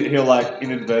guess, he'll like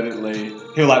inadvertently,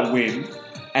 he'll like win,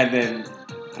 and then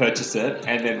purchase it,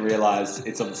 and then realise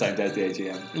it's on the same day as the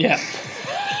AGM. Yeah.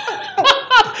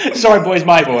 Sorry, boys,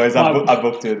 mate. Boys, I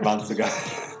booked it months ago.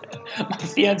 My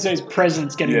fiance's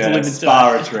present's getting Yeah, delivered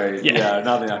spa today. retreat. Yeah. Yeah,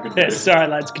 nothing I could do. Yeah, sorry,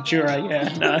 lads, Coutura.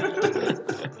 Yeah, no.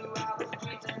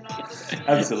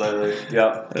 Absolutely.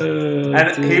 Yep.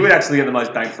 And dear. he would actually get the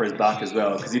most bang for his buck as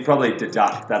well, because he'd probably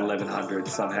deduct that 1,100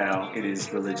 somehow in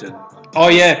his religion. Oh,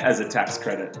 yeah. As a tax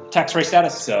credit. Tax-free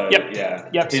status. So,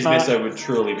 Yep, his smart. misso would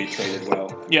truly be treated well.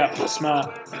 Yeah,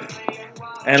 smart.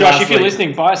 And Josh, lastly, if you're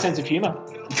listening, buy a sense of humour.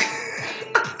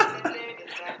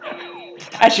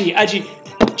 Actually,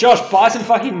 Josh, buy some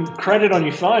fucking credit on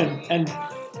your phone and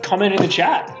comment in the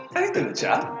chat. Anything in the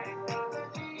chat.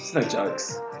 There's no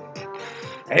jokes.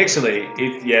 Actually,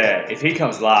 if he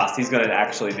comes last, he's going to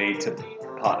actually need to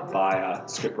buy a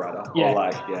scriptwriter. Yeah. Or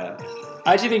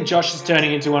I actually think Josh is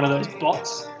turning into one of those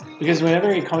bots, because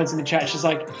whenever he comments in the chat, it's just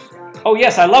like, oh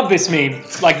yes, I love this meme.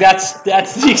 Like that's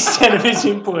the extent of his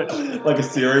input. Like a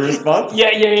Siri response?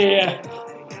 Yeah.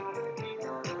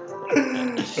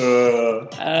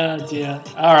 Oh dear.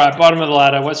 All right, bottom of the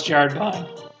ladder. What's Jared buying?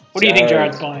 What do you think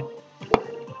Jared's buying?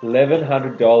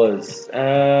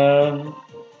 $1,100.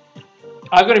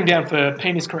 I got him down for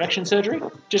penis correction surgery.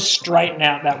 Just straighten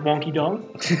out that wonky dong.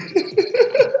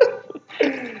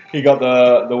 He got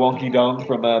the wonky dong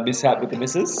from a mishap with the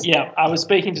missus? Yeah, I was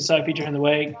speaking to Sophie during the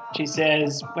week. She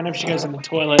says whenever she goes in the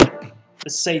toilet, the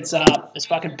seat's up, there's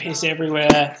fucking piss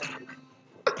everywhere.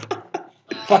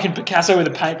 Fucking Picasso with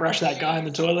a paintbrush, that guy in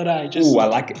the toilet, eh? Ooh, I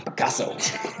like it, Picasso.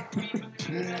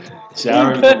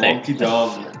 Jared with the wonky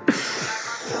dong.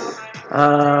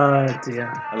 Oh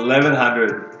dear.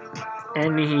 1,100.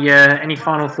 Any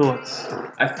final thoughts?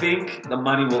 I think the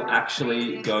money will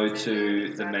actually go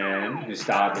to the man who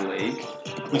started the league,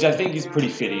 which I think is pretty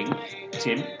fitting,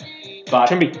 Tim. But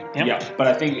but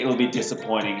I think it'll be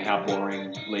disappointing how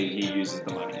boringly he uses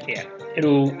the money. Yeah,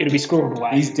 it'll be squirreled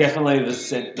away. He's definitely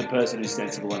the person who's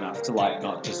sensible enough to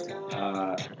not just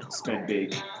spend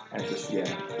big and just save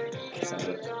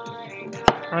it.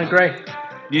 I agree.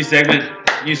 New segment,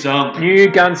 new song, new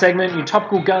gun segment, new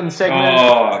topical gun segment.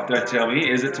 Oh, don't tell me!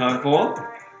 Is it time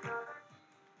for?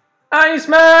 Are you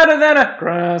smarter than a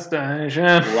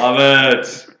crustacean? Love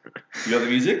it. You got the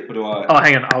music, or do I? Oh,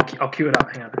 hang on. I'll cue it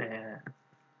up. Hang on. Yeah.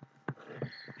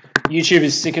 YouTube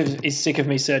is sick of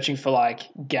me searching for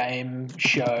game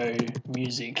show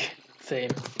music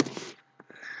theme.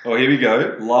 Oh, here we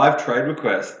go. Live trade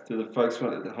request. Do the folks at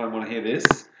home want to hear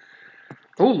this?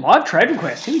 Oh, live trade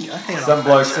request. Here we go. Hang on. Some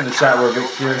blokes in the chat were a bit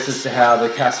curious as to how the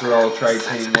casserole trade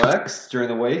team works during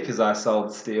the week, as I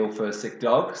sold steel for a sick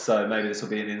dog. So maybe this will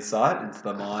be an insight into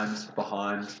the mind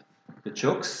behind the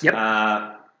chooks. Yep.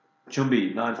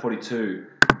 Chumbi, 942.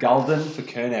 Gulden for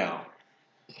Kurnow.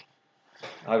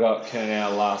 I got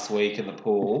Kurnow last week in the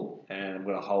pool, and I'm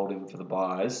going to hold him for the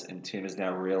buys. And Tim has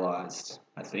now realised,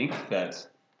 I think, that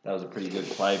was a pretty good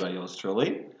play by yours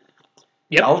truly.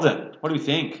 Yep. Gulden, what do we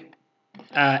think?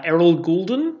 Errol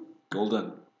Goulden?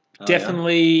 Goulden. Oh,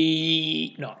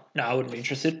 definitely not. No, I wouldn't be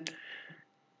interested.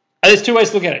 There's two ways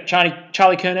to look at it.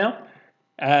 Charlie Curnow.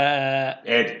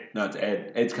 Ed. No, it's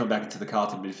Ed. Ed's come back into the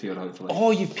Carlton midfield, hopefully. Oh,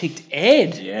 you've picked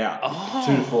Ed. Yeah. Oh.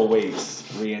 2 to 4 weeks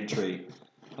re-entry.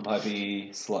 I'm hoping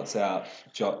he slots out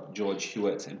George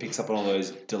Hewitt and picks up on all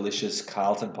those delicious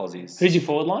Carlton posies. Who's your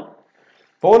forward line?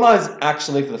 Forward line's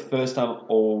actually, for the first time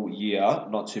all year,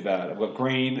 not too bad. I've got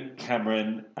Green,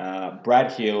 Cameron,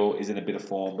 Brad Hill is in a bit of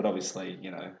form, but obviously,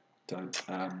 don't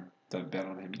bet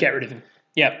on him. Get rid of him.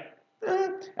 Yep.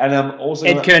 And I'm also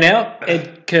Ed Curnow,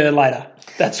 Ed Kerr later.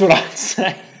 That's what I'd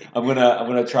say. I'm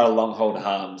gonna try to long hold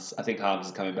Harms. I think Harms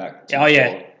is coming back. Oh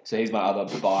yeah. So he's my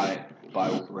other buy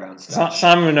round stash.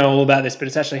 Some will know all about this, but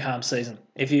it's actually Harms season.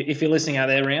 If you're listening out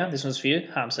there, Rian, this one's for you.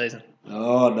 Harms season.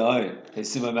 Oh no,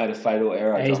 he's simply made a fatal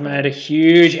error. He's made a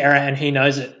huge error, and he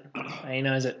knows it. He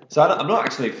knows it. So I'm not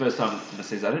actually first time in the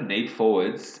season. I don't need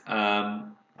forwards.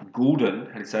 Goulden,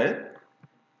 how do you say it?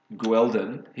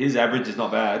 Gueldon. His average is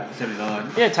not bad,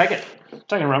 79. Yeah, take it.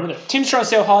 Take a run with it. Tim's trying to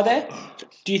sell high there.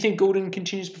 Do you think Goulden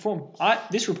continues to perform?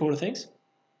 This reporter thinks.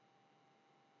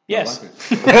 Yes.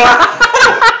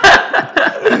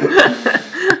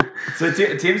 So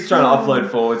Tim's trying to offload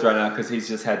forwards right now because he's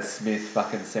just had Smith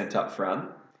fucking sent up front.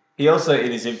 He also,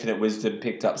 in his infinite wisdom,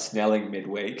 picked up Snelling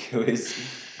midweek, who has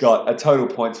got a total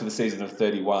points for the season of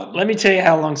 31. Let me tell you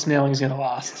how long Snelling's going to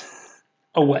last.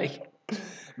 A week.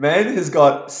 Man has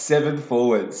got 7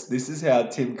 forwards. This is how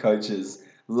Tim coaches.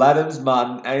 Laddams,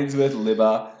 Martin, Ainsworth,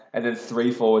 Libba, and then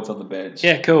 3 forwards on the bench.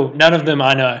 Yeah, cool. None of them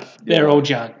I know. They're all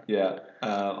junk. Yeah.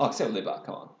 Except Libba,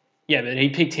 come on. Yeah, but he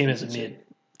picked him as a mid.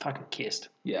 Fucking kissed.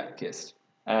 Yeah, kissed.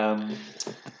 Who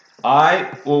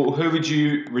would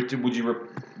you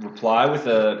reply with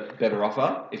a better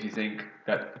offer if you think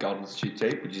that Golden's too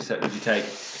cheap? Would you take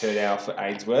Curnow for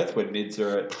Ainsworth when mids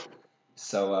are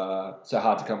so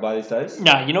hard to come by these days?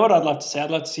 No, you know what I'd love to see?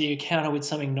 I'd love to see you counter with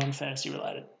something non-fantasy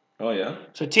related. Oh, yeah?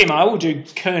 So, Tim, I will do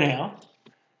Kurnow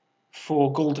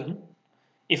for Goulden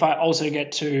if I also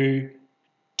get to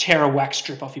tear a wax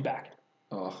strip off your back.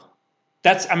 Oh.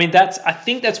 I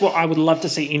think that's what I would love to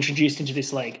see introduced into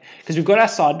this league because we've got our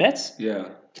side bets. Yeah.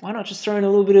 Why not just throw in a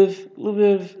little bit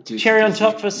of cherry on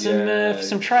top for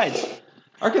some trades?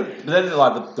 I reckon, but then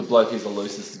like the bloke who's the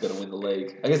loosest is going to win the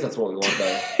league. I guess that's what we want,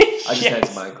 though. I just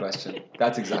answered my own question.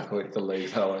 That's exactly the league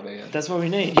that I want to be in. That's what we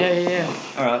need. Yeah.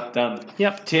 All right, done.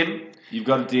 Yep. Tim, you've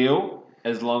got a deal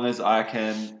as long as I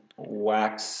can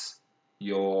wax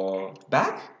your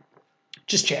back.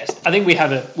 Just chest. I think we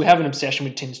have an obsession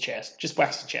with Tim's chest. Just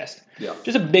wax the chest. Yeah.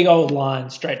 Just a big old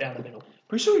line straight down the middle.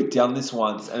 Pretty sure we've done this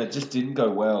once, and it just didn't go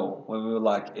well. When we were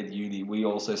like at uni, we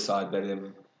also side bet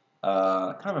him.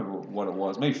 I can't remember what it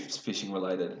was. Maybe fishing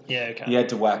related. Yeah, okay. He had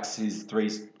to wax his 3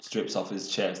 strips off his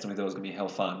chest, and we thought it was going to be hell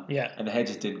fun. Yeah. And the hair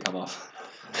just didn't come off.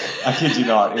 I kid you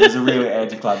not. It was a really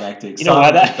anticlimactic. You know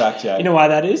why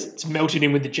that is? It's melted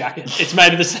in with the jacket. It's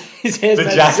made of his hair's made of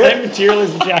the same material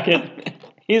as the jacket.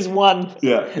 Here's one.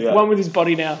 Yeah. One with his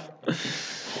body now.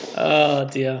 Oh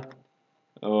dear.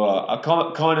 Oh, a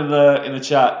comment in the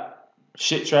chat.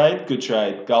 Shit trade, good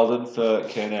trade. Golden for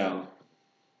Kurnow.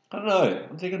 I don't know.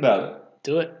 I'm thinking about it.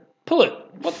 Do it. Pull it.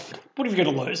 What have you got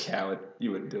to lose? Coward.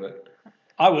 You wouldn't do it.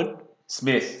 I would.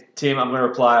 Smith. Tim, I'm going to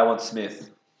reply. I want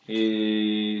Smith.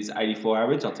 He's 84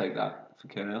 average. I'll take that for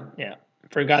Kurnow. Yeah.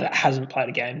 For a guy that hasn't played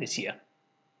a game this year.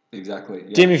 Exactly.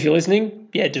 Yeah. Tim, if you're listening,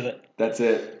 yeah, do it. That's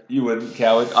it. You wouldn't,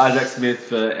 coward. Isaac Smith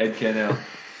for Ed Kurnow.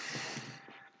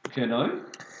 Kurnow?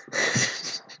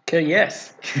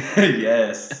 Yes.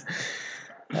 Yes.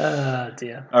 Oh,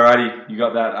 dear. Alrighty, you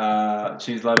got that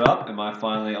tunes loaded up. Am I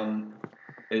finally on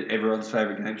everyone's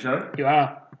favourite game show? You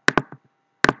are.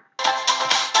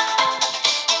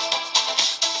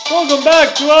 Welcome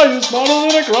back to Are You Smarter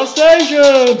Than a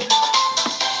Crustacean?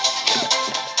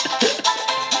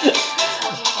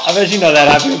 I'm actually not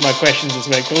that happy with my questions this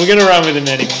week, but we're going to run with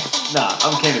them anyway. Nah,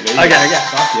 I'm keen to be. Okay.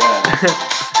 Fuck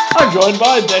yeah. I'm joined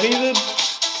by Benny,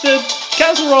 the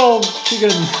casserole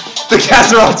chicken. The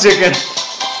casserole chicken.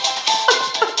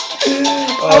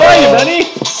 How are you, Benny?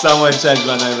 Someone changed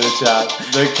my name in the chat.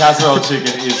 The casserole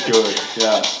chicken is good.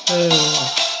 Yeah.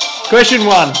 Question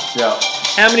 1. Yeah.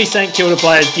 How many St Kilda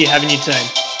players do you have in your team?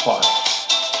 5.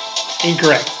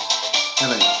 Incorrect. How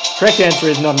many? Correct answer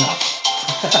is not enough.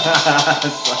 So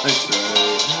true.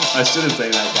 I should have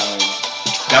seen that coming.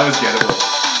 That was gettable.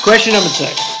 Question number 2.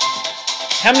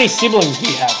 How many siblings do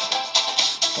you have?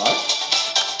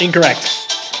 5? Incorrect.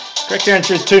 Correct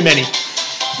answer is too many.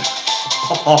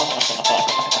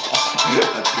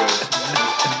 That's good.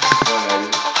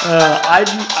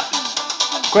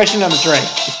 Question number 3.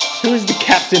 Who is the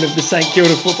captain of the St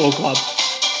Kilda Football Club?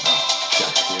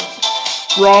 Jack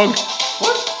Steele. Wrong.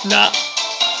 What? Nah.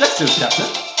 Jack Steele's captain?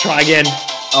 Try again.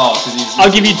 Oh, because he's...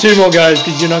 I'll give you 2 more goes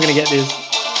because you're not going to get this.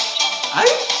 Hey?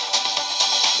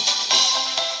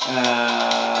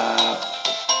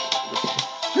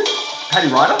 Paddy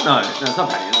Ryder? No, it's not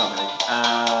Paddy. It's not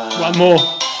Paddy. One more.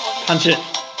 Punch it.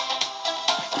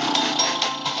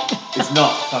 It's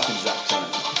not fucking Zach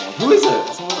Jones. Who is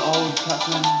it? Someone old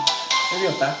captain? Maybe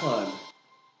a backline.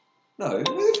 No, who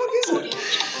the fuck is it?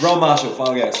 Ron Marshall,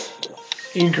 final guess.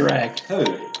 Incorrect. Who?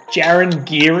 Jaron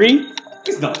Geary?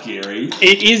 It's not Geary.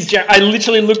 It is. I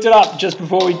literally looked it up just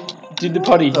before we did the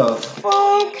potty. What the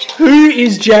fuck? Who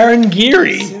is Jaron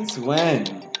Geary? Since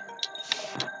when?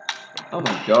 Oh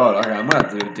my god, okay, I'm gonna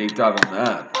have to do a deep dive on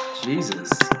that. Jesus.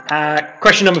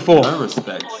 Question number 4. No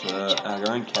respect for our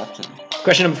own captain.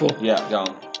 Question number 4. Yeah, go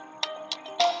on.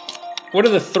 What are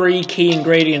the 3 key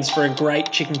ingredients for a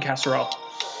great chicken casserole?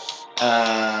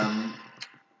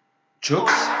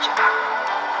 Chooks.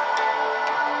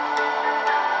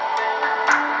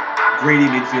 Greedy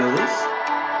midfielders.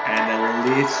 And a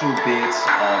little bit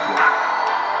of...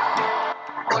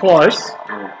 Close.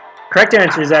 Yeah. Correct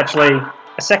answer is actually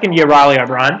a second-year Riley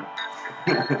O'Brien.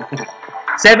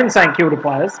 7 St Kilda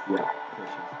players. Yeah.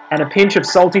 And a pinch of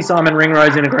salty Simon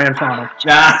Ringrose in a grand final.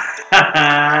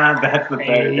 That's the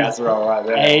better casserole right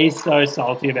there. So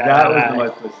salty about that it. was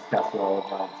the most delicious casserole of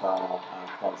my entire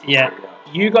class. Yeah.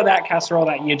 You got that casserole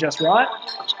that year just right.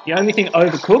 The only thing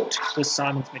overcooked was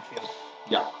Simon's midfield.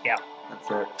 Yeah. Yeah. That's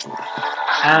it.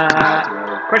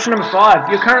 Question number 5.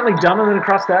 You're currently dumber than a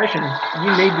crustacean.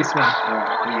 You need this one.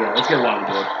 Alright, here we go. Let's get one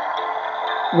on board.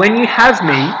 When you have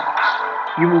me,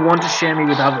 you will want to share me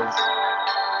with others.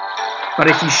 But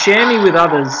if you share me with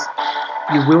others,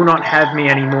 you will not have me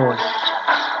anymore.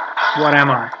 What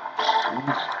am I?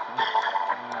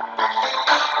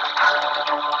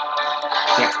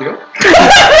 Jack Steele?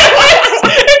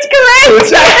 It's correct!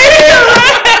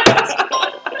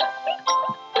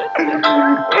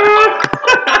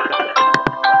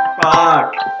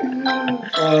 Fuck.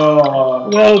 Oh.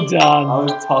 Well done. I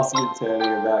was tossing and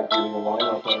turning about giving away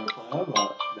my favourite player, but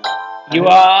no. You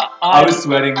are. I was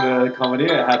sweating the comedy.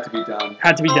 It had to be done.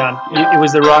 Had to be done. Yeah. It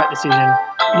was the right decision.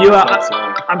 You are.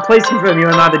 I'm pleased to confirm you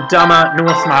are neither dumber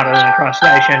nor smarter than a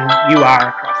crustacean. You are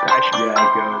a crustacean.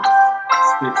 Yeah, good.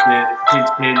 Snip, snip, pinch,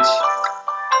 pinch.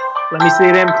 Let me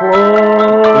see them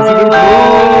claws.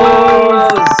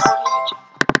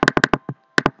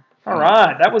 All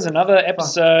right, that was another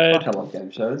episode I love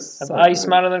game shows. of Are You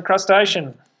Smarter Than a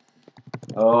Crustacean?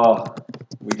 Oh,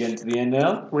 we getting to the end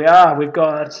now? We are. We've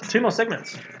got 2 more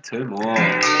segments. 2 more.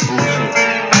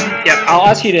 Oh, Yep, I'll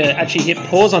ask you to actually hit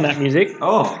pause on that music shit.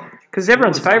 Oh. because it's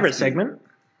everyone's favourite segment.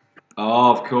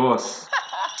 Oh, of course.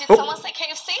 Did someone say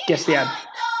KFC? Guess the ad.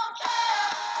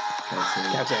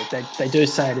 Okay, They do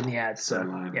say it in the ad, so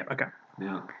lame. yeah, okay.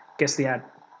 Yeah. Guess the ad.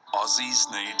 Aussies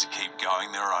need to keep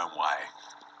going their own way.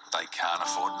 They can't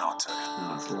afford not to.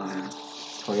 No, it's lame.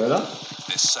 Toyota?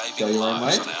 They're Go saving your own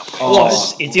lives way? on our Oh.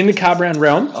 Close. It's in the car brand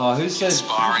realm. Oh, who said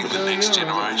Inspiring the next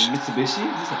generation. Mitsubishi?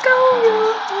 Who's that?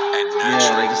 and Yeah, they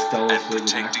nurturing just stole and it with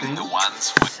protecting nothing. the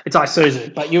ones with It's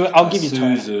Isuzu, but I'll give you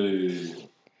Toyota. Suzu.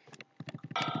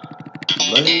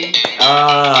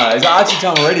 Ah, is it Archie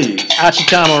time already? Archie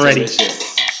time already.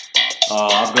 Delicious. Oh,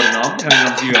 I've got a nom. How many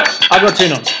noms you got? I've got 2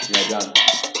 noms. Yeah, done.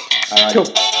 Alright. Cool.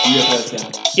 You go first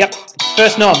then. Yep.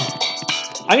 First nom.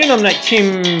 I'm going to nominate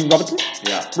Tim Robertson,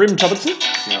 Yeah. Rim Robertson,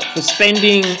 Yeah. for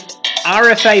spending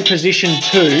RFA position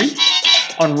 2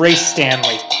 on Reece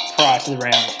Stanley prior to the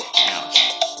round,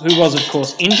 who was, of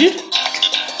course, injured.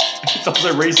 It's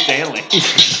also Reece Stanley.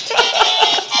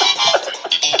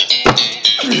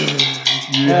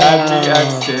 You had me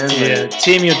at Stanley. Yeah.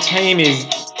 Tim, your team is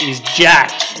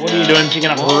jacked. What are you doing picking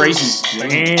up What was Reece he doing?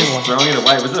 Stanley? Just throwing it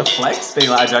away. Was it a flex? Being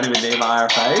like, I don't even need my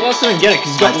RFA? Well, I still didn't get it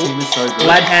because he's My got team is so good.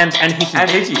 Ladhams and Hickey. And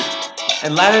Hitchy.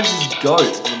 And Ladham's is GOAT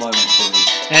at the moment, too.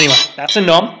 Anyway, that's a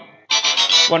nom.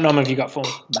 What nom have you got for me?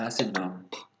 Massive nom.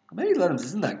 Maybe Ladham's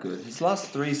isn't that good. His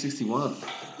last 361. What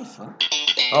the fuck?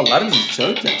 Oh, Ladham's is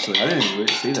choked, actually. I didn't even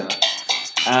really see that.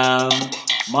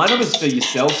 My nom is for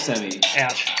yourself, Sammy.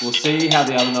 Ouch. We'll see how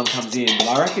the other nom comes in, but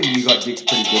I reckon you got dicked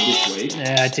pretty good this week.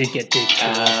 Yeah, I did get dicked.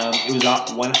 It was a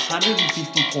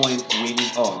 150-point win.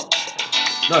 Oh,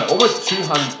 no, almost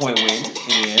 200-point win in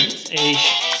the end. Eesh.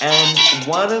 And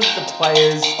one of the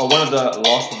players, or one of the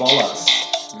lost bowlers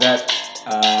that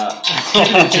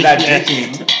contributed to that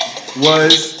dicking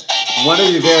was one of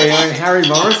your very own, Harry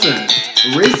Morrison.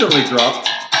 Recently dropped,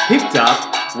 picked up.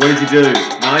 What did you do?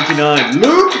 99.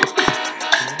 Luke!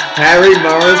 Harry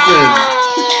Morrison.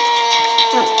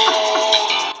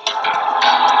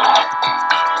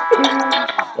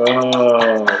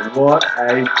 Oh, what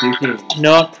a dicking.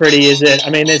 Not pretty, is it? I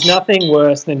mean, there's nothing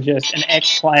worse than just an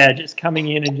ex-player just coming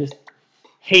in and just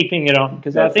heaping it on.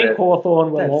 Because I That's think it.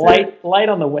 Hawthorn were That's late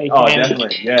on the weekend. Oh,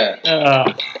 definitely,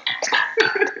 yeah.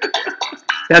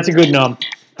 That's a good nom.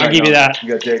 I'll give you that. You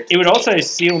got dicked. It would also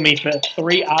seal me for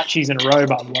 3 Archies in a row,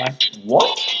 by the way.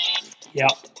 What?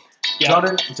 Yep. John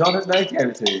and Nate gave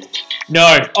it to you.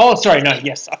 No. Oh, sorry. No.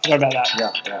 Yes, I forgot about that.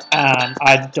 Yeah.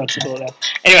 I dodged the bullet there.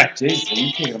 Anyway, Jeez, are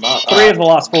you picking them up? 3 of the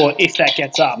last 4, if that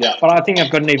gets up. Yeah. But I think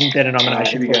I've got an even better Here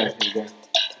nomination we for go. it. Here we go.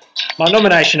 My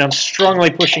nomination, I'm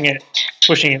strongly pushing it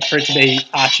for it to be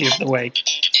Archie of the Week,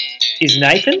 is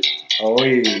Nathan.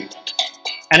 Oi.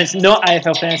 And it's not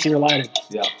AFL Fantasy related.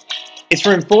 Yeah. It's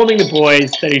for informing the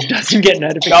boys that he doesn't get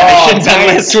notifications Oh, Nate.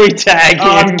 unless we tag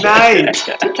Oh, him. Nate.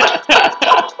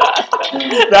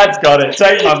 That's got it.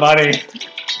 Take my money.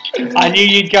 I knew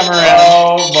you'd come around.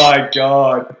 Oh my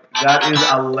god. That is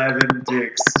 11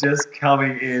 dicks just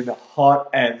coming in hot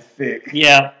and thick.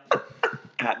 Yeah.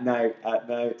 At Nate.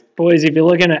 Boys, if you're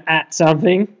looking at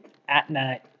something, at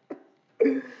Nate.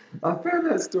 I found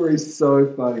that story so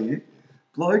funny.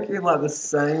 Bloke in like the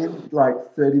same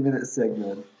 30-minute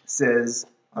segment says,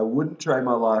 I wouldn't trade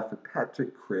my life for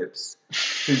Patrick Cripps,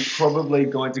 who's probably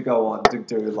going to go on to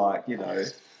do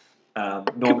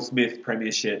Norm Smith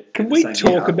premiership. Can in the we same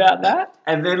talk year. about that?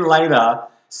 And then later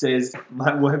says,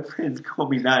 my work friends call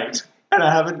me Nate, and I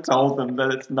haven't told them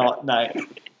that it's not Nate.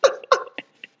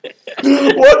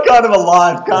 What kind of a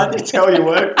life can't you tell your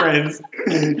work friends?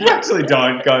 You actually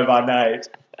don't go by Nate.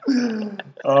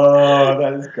 Oh,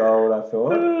 that is gold, I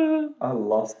thought. I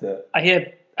lost it. I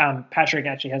hear Patrick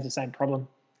actually has the same problem.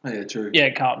 Oh, yeah, true.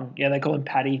 Yeah, Carlton. Yeah, they call him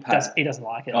Paddy. Pat. He doesn't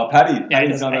like it. Oh, Paddy. Yeah, he, Paddy's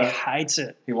doesn't, not he a... hates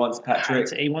it. He wants Patrick.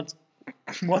 Hates it. He wants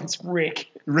Rick.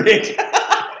 Rick.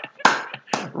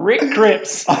 Rick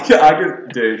Cripps. I could,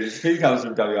 dude, if he comes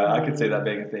from WA, I could see that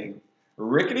being a thing.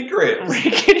 Rickety Cripps.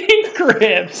 Rickety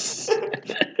Cripps.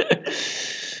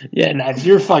 Yeah, no,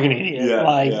 you're a fucking idiot.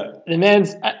 Yeah, the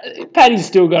man's Paddy's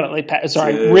still got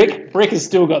Dude. Rick has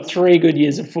still got 3 good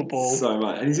years of football. So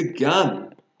much. And he's a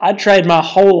gun. I'd trade my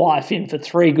whole life in for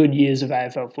 3 good years of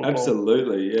AFL football.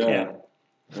 Absolutely, yeah.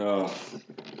 Oh.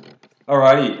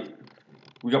 Alrighty.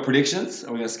 We got predictions? Or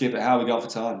are we going to skip it? How are we going for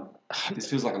time? This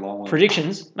feels like a long one.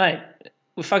 Predictions? Mate,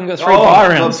 we fucking got 3 bye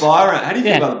rounds. The bye round. How do you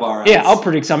feel about the bye rounds? Yeah, I'll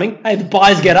predict something. Hey, the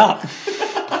byes get up.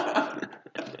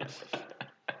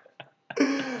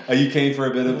 Are you keen for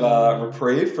a bit of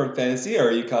reprieve from fantasy, or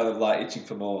are you kind of like itching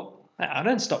for more? I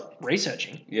don't stop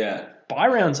researching. Yeah. Bye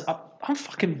rounds, I'm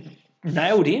fucking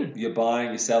nailed in. You're buying,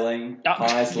 you're selling,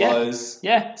 highs, lows,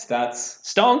 stats.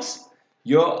 Stonks.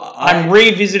 I'm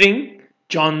revisiting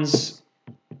John's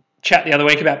chat the other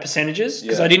week about percentages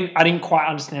because I didn't quite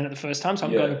understand it the first time, so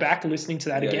I'm going back and listening to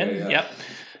that again. Yeah.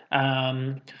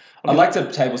 Yep. I'd like to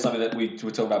table something that we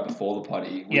were talking about before the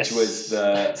potty, which was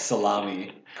the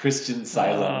salami. Christian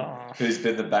Salem, who's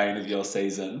been the bane of your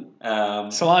season.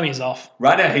 Salami is off.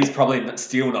 Right now, he's probably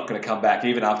still not going to come back,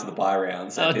 even after the bye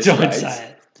rounds. Don't say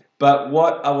it. But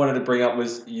what I wanted to bring up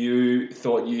was you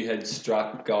thought you had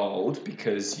struck gold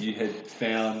because you had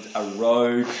found a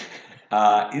rogue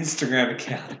Instagram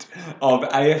account of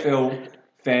AFL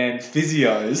fan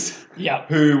physios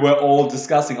who were all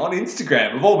discussing on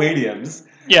Instagram, of all mediums,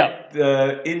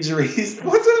 the injuries.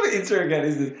 What sort of Instagram account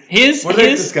is this? What do they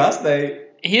discuss?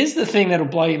 Here's the thing that'll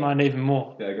blow your mind even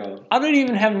more. Yeah, go on. I don't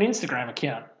even have an Instagram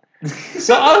account.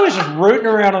 So I was just rooting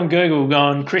around on Google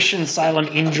going Christian Salem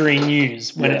injury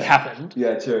news when it happened.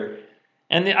 Yeah, true.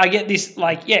 And then I get this,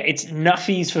 it's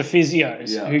nuffies for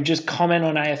physios who just comment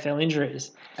on AFL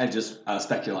injuries. And just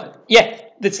speculate. Yeah,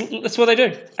 that's what they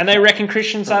do. And they reckon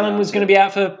Christian Salem was going to be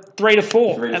out for 3 to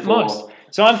 4 at most.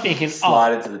 So I'm thinking,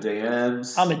 slide into the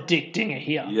DMs. I'm a Dick Dinger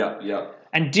here. Yep.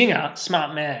 And Dinger,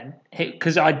 smart man,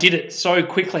 because I did it so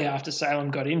quickly after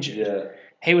Salem got injured. Yeah.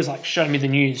 He was like, show me the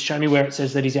news. Show me where it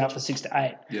says that he's out for 6 to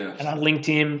 8. Yeah. And I linked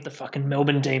him the fucking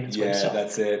Melbourne Demons website. Yeah,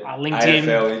 that's it. I linked him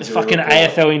the fucking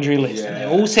AFL injury list. And they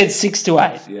all said 6 to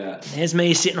 8. Yeah. And there's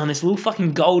me sitting on this little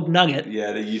fucking gold nugget.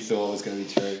 Yeah, that you thought was going to be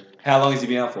true. How long has he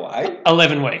been out for? 8?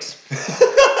 11 weeks.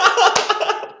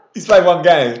 He's played 1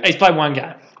 game. He's played 1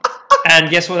 game. And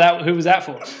guess what? Who was that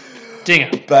for?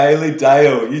 Dinger. Bailey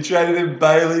Dale. You traded him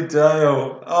Bailey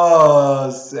Dale.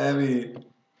 Oh, Sammy.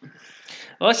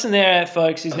 Listen there,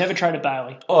 folks. He's never traded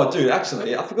Bailey. Oh, dude,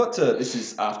 actually, I forgot to... This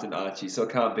is after Archie, so it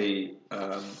can't be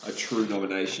a true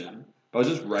nomination. But I'll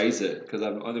just raise it because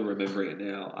I'm only remembering it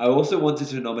now. I also wanted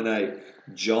to nominate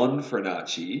John for an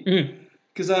Archie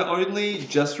because I only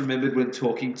just remembered when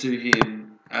talking to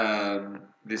him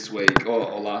this week,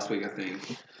 or last week, I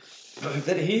think,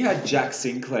 that he had Jack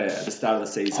Sinclair at the start of the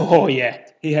season. Oh, yeah.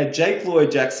 He had Jake Lloyd,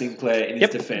 Jack Sinclair in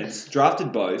his defence,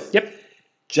 drafted both. Yep.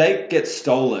 Jake gets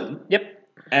stolen. Yep.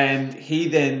 And he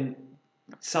then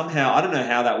somehow, I don't know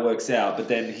how that works out, but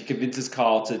then he convinces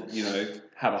Kyle to,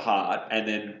 have a heart and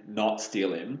then not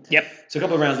steal him. Yep. So a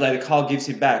couple of rounds later, Kyle gives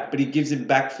him back, but he gives him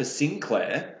back for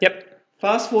Sinclair. Yep.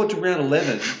 Fast forward to round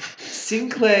 11,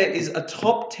 Sinclair is a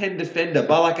top 10 defender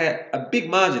by a big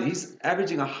margin. He's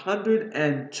averaging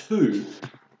 102.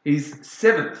 He's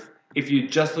 7th if you're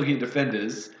just looking at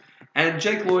defenders. And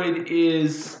Jake Lloyd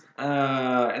is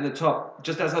in the top,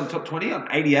 just outside the top 20 on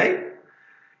 88.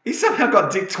 He somehow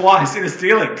got dicked twice in a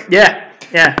stealing. Yeah.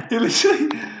 He literally...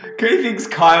 He thinks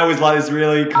Kyle is like this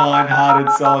really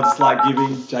kind-hearted soul, just like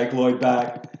giving Jake Lloyd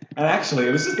back. And actually,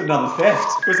 it was just another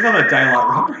theft. It was another daylight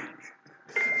robbery.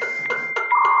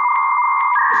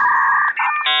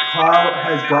 Kyle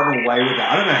has gotten away with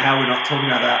that. I don't know how we're not talking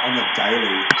about that on the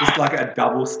daily. Just like a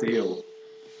double steal.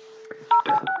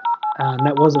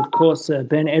 That was, of course,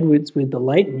 Ben Edwards with the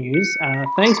late news.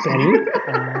 Thanks, Benny.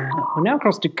 We're now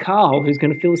across to Carl, who's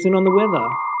going to fill us in on the weather.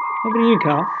 Over to you,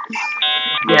 Carl.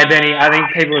 Yeah, Benny, I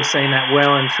think people have seen that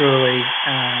well and truly.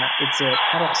 It's a...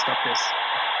 How do I stop this?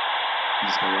 I'm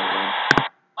just going to let it run.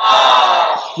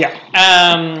 Yeah.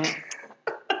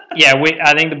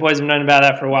 I think the boys have known about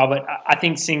that for a while, but I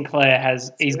think Sinclair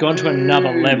he's gone to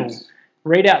another level.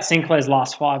 Read out Sinclair's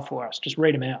last 5 for us. Just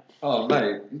read them out. Oh,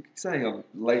 mate, you're saying I'm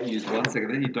late news 1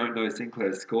 second, then you don't know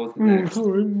Sinclair's scores the next.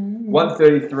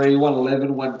 133,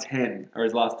 111, 110 are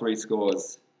his last 3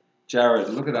 scores. Jared,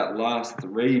 look at that last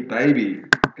 3, baby.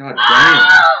 God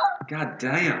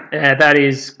damn. Yeah, that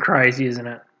is crazy, isn't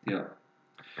it? Yeah.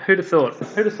 Who'd have thought?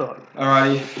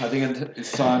 Alrighty, I think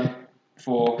it's time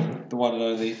for the one and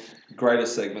only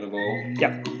greatest segment of all.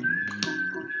 Yep.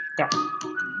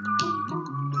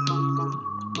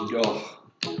 Oh.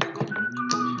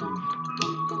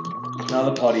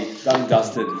 Another potty, done and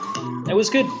dusted. It was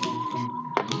good.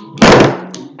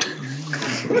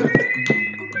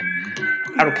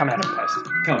 That'll come out in post.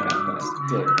 Come on, post.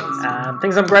 Do it, post.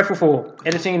 Things I'm grateful for.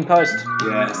 Editing in post.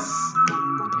 Yes.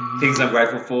 Things I'm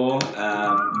grateful for.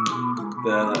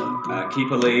 The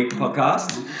Keeper League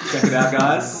podcast. Check it out,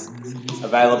 guys.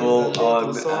 Available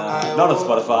on not on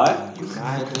Spotify.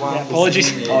 Yeah,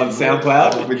 apologies. On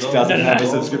SoundCloud, which doesn't have a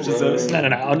subscription service. No.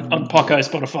 On Poco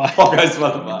Spotify. Poco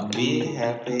Spotify.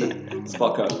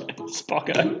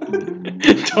 Spocko.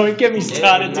 Don't get me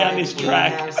started down this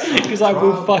track because I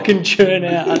will fucking churn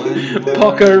out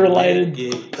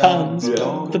Poco-related puns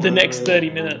for the next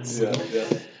 30 minutes.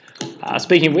 Yeah.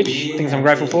 Speaking of which, things I'm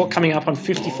grateful for, coming up on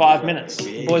 55 minutes.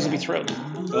 The boys will be thrilled.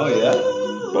 Oh, yeah?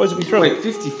 Boys will be thrilled. Wait,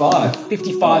 55?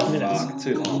 55 minutes. Fuck,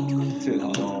 too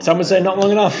long. Some would say not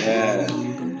long enough. Yeah.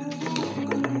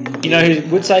 You know who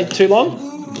would say too long?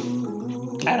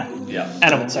 Anna. Yeah.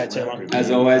 Anna would say too long. As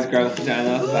always, grateful to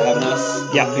Anna for having us.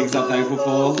 Yeah. Things I'm thankful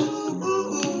for.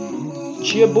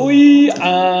 Cheer, boy.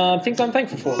 Things I'm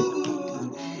thankful for.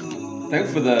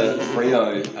 Thankful for the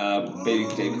Freo beating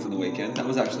Demons on the weekend. That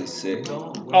was actually sick.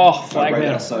 Oh, flag I rate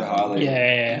medal. that so highly.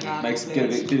 Yeah. Makes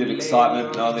get a bit of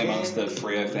excitement, not only amongst the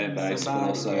Freo fan base, but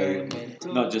also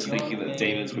not just thinking that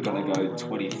Demons were going to go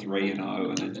 23-0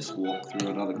 and then just walk through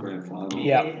another grand final.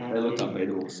 Yeah. They looked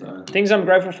unbeatable. So Things I'm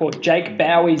grateful for. Jake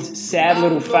Bowie's sad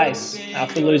little face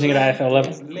after losing at AFL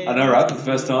level. I know, right? For the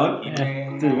first time.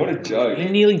 Yeah. Dude, what a joke. He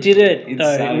nearly did it. Insane.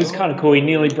 Though. It was kind of cool. He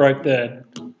nearly broke the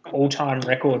all-time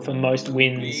record for most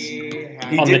wins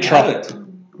on the trot.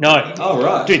 No. Oh,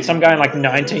 right. Dude, some guy in like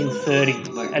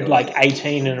 1930 had like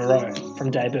 18 in a row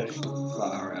from debut.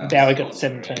 Far out. Bowie got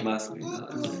 17. Must be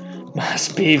nice.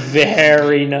 Must be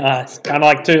very nice. Kind of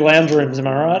like 2 lounge rooms, am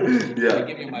I right? Yeah.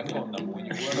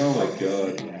 Oh my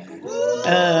god.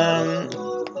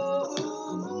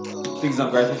 Things I'm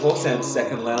grateful for. Sam's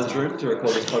second lounge room to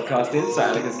record this podcast in, so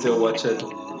Anna can still watch her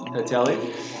telly.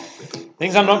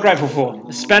 Things I'm not grateful for.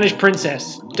 The Spanish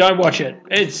Princess. Don't watch it.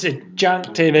 It's a junk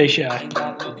TV show.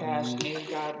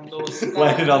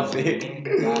 Landed on thick.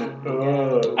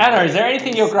 Anna, is there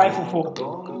anything you're grateful for?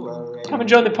 Come and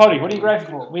join the potty. What are you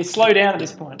grateful for? We slow down at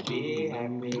this point. Yeah,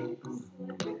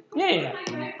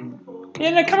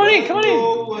 no, come on in.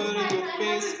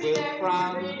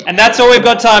 And that's all we've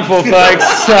got time for, folks.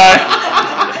 So.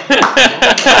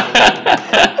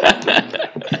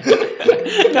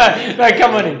 No,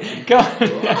 come on in. Come on.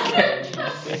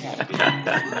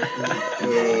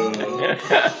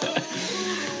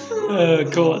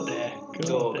 Call it there.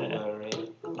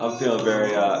 I'm feeling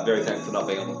very thankful for not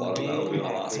being on the bottom. That'll be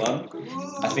my last one.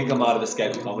 I think I might have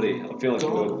escaped comedy. I'm feeling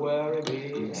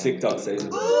good. Sick dog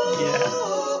season.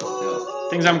 Yeah.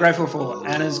 Things I'm grateful for.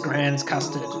 Anna's Grand's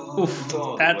custard. Oof,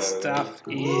 that stuff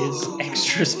is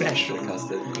extra special.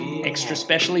 Extra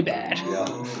specially bad. Yeah.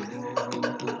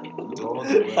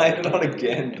 Later on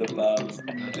again, the bums.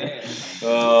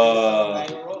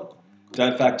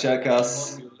 Don't fact check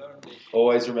us.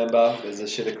 Always remember, there's a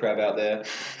shitter crab out there.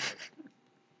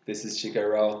 This is Chico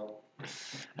Roll.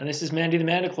 And this is Mandy the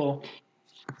Mandaclaw.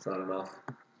 Signing off.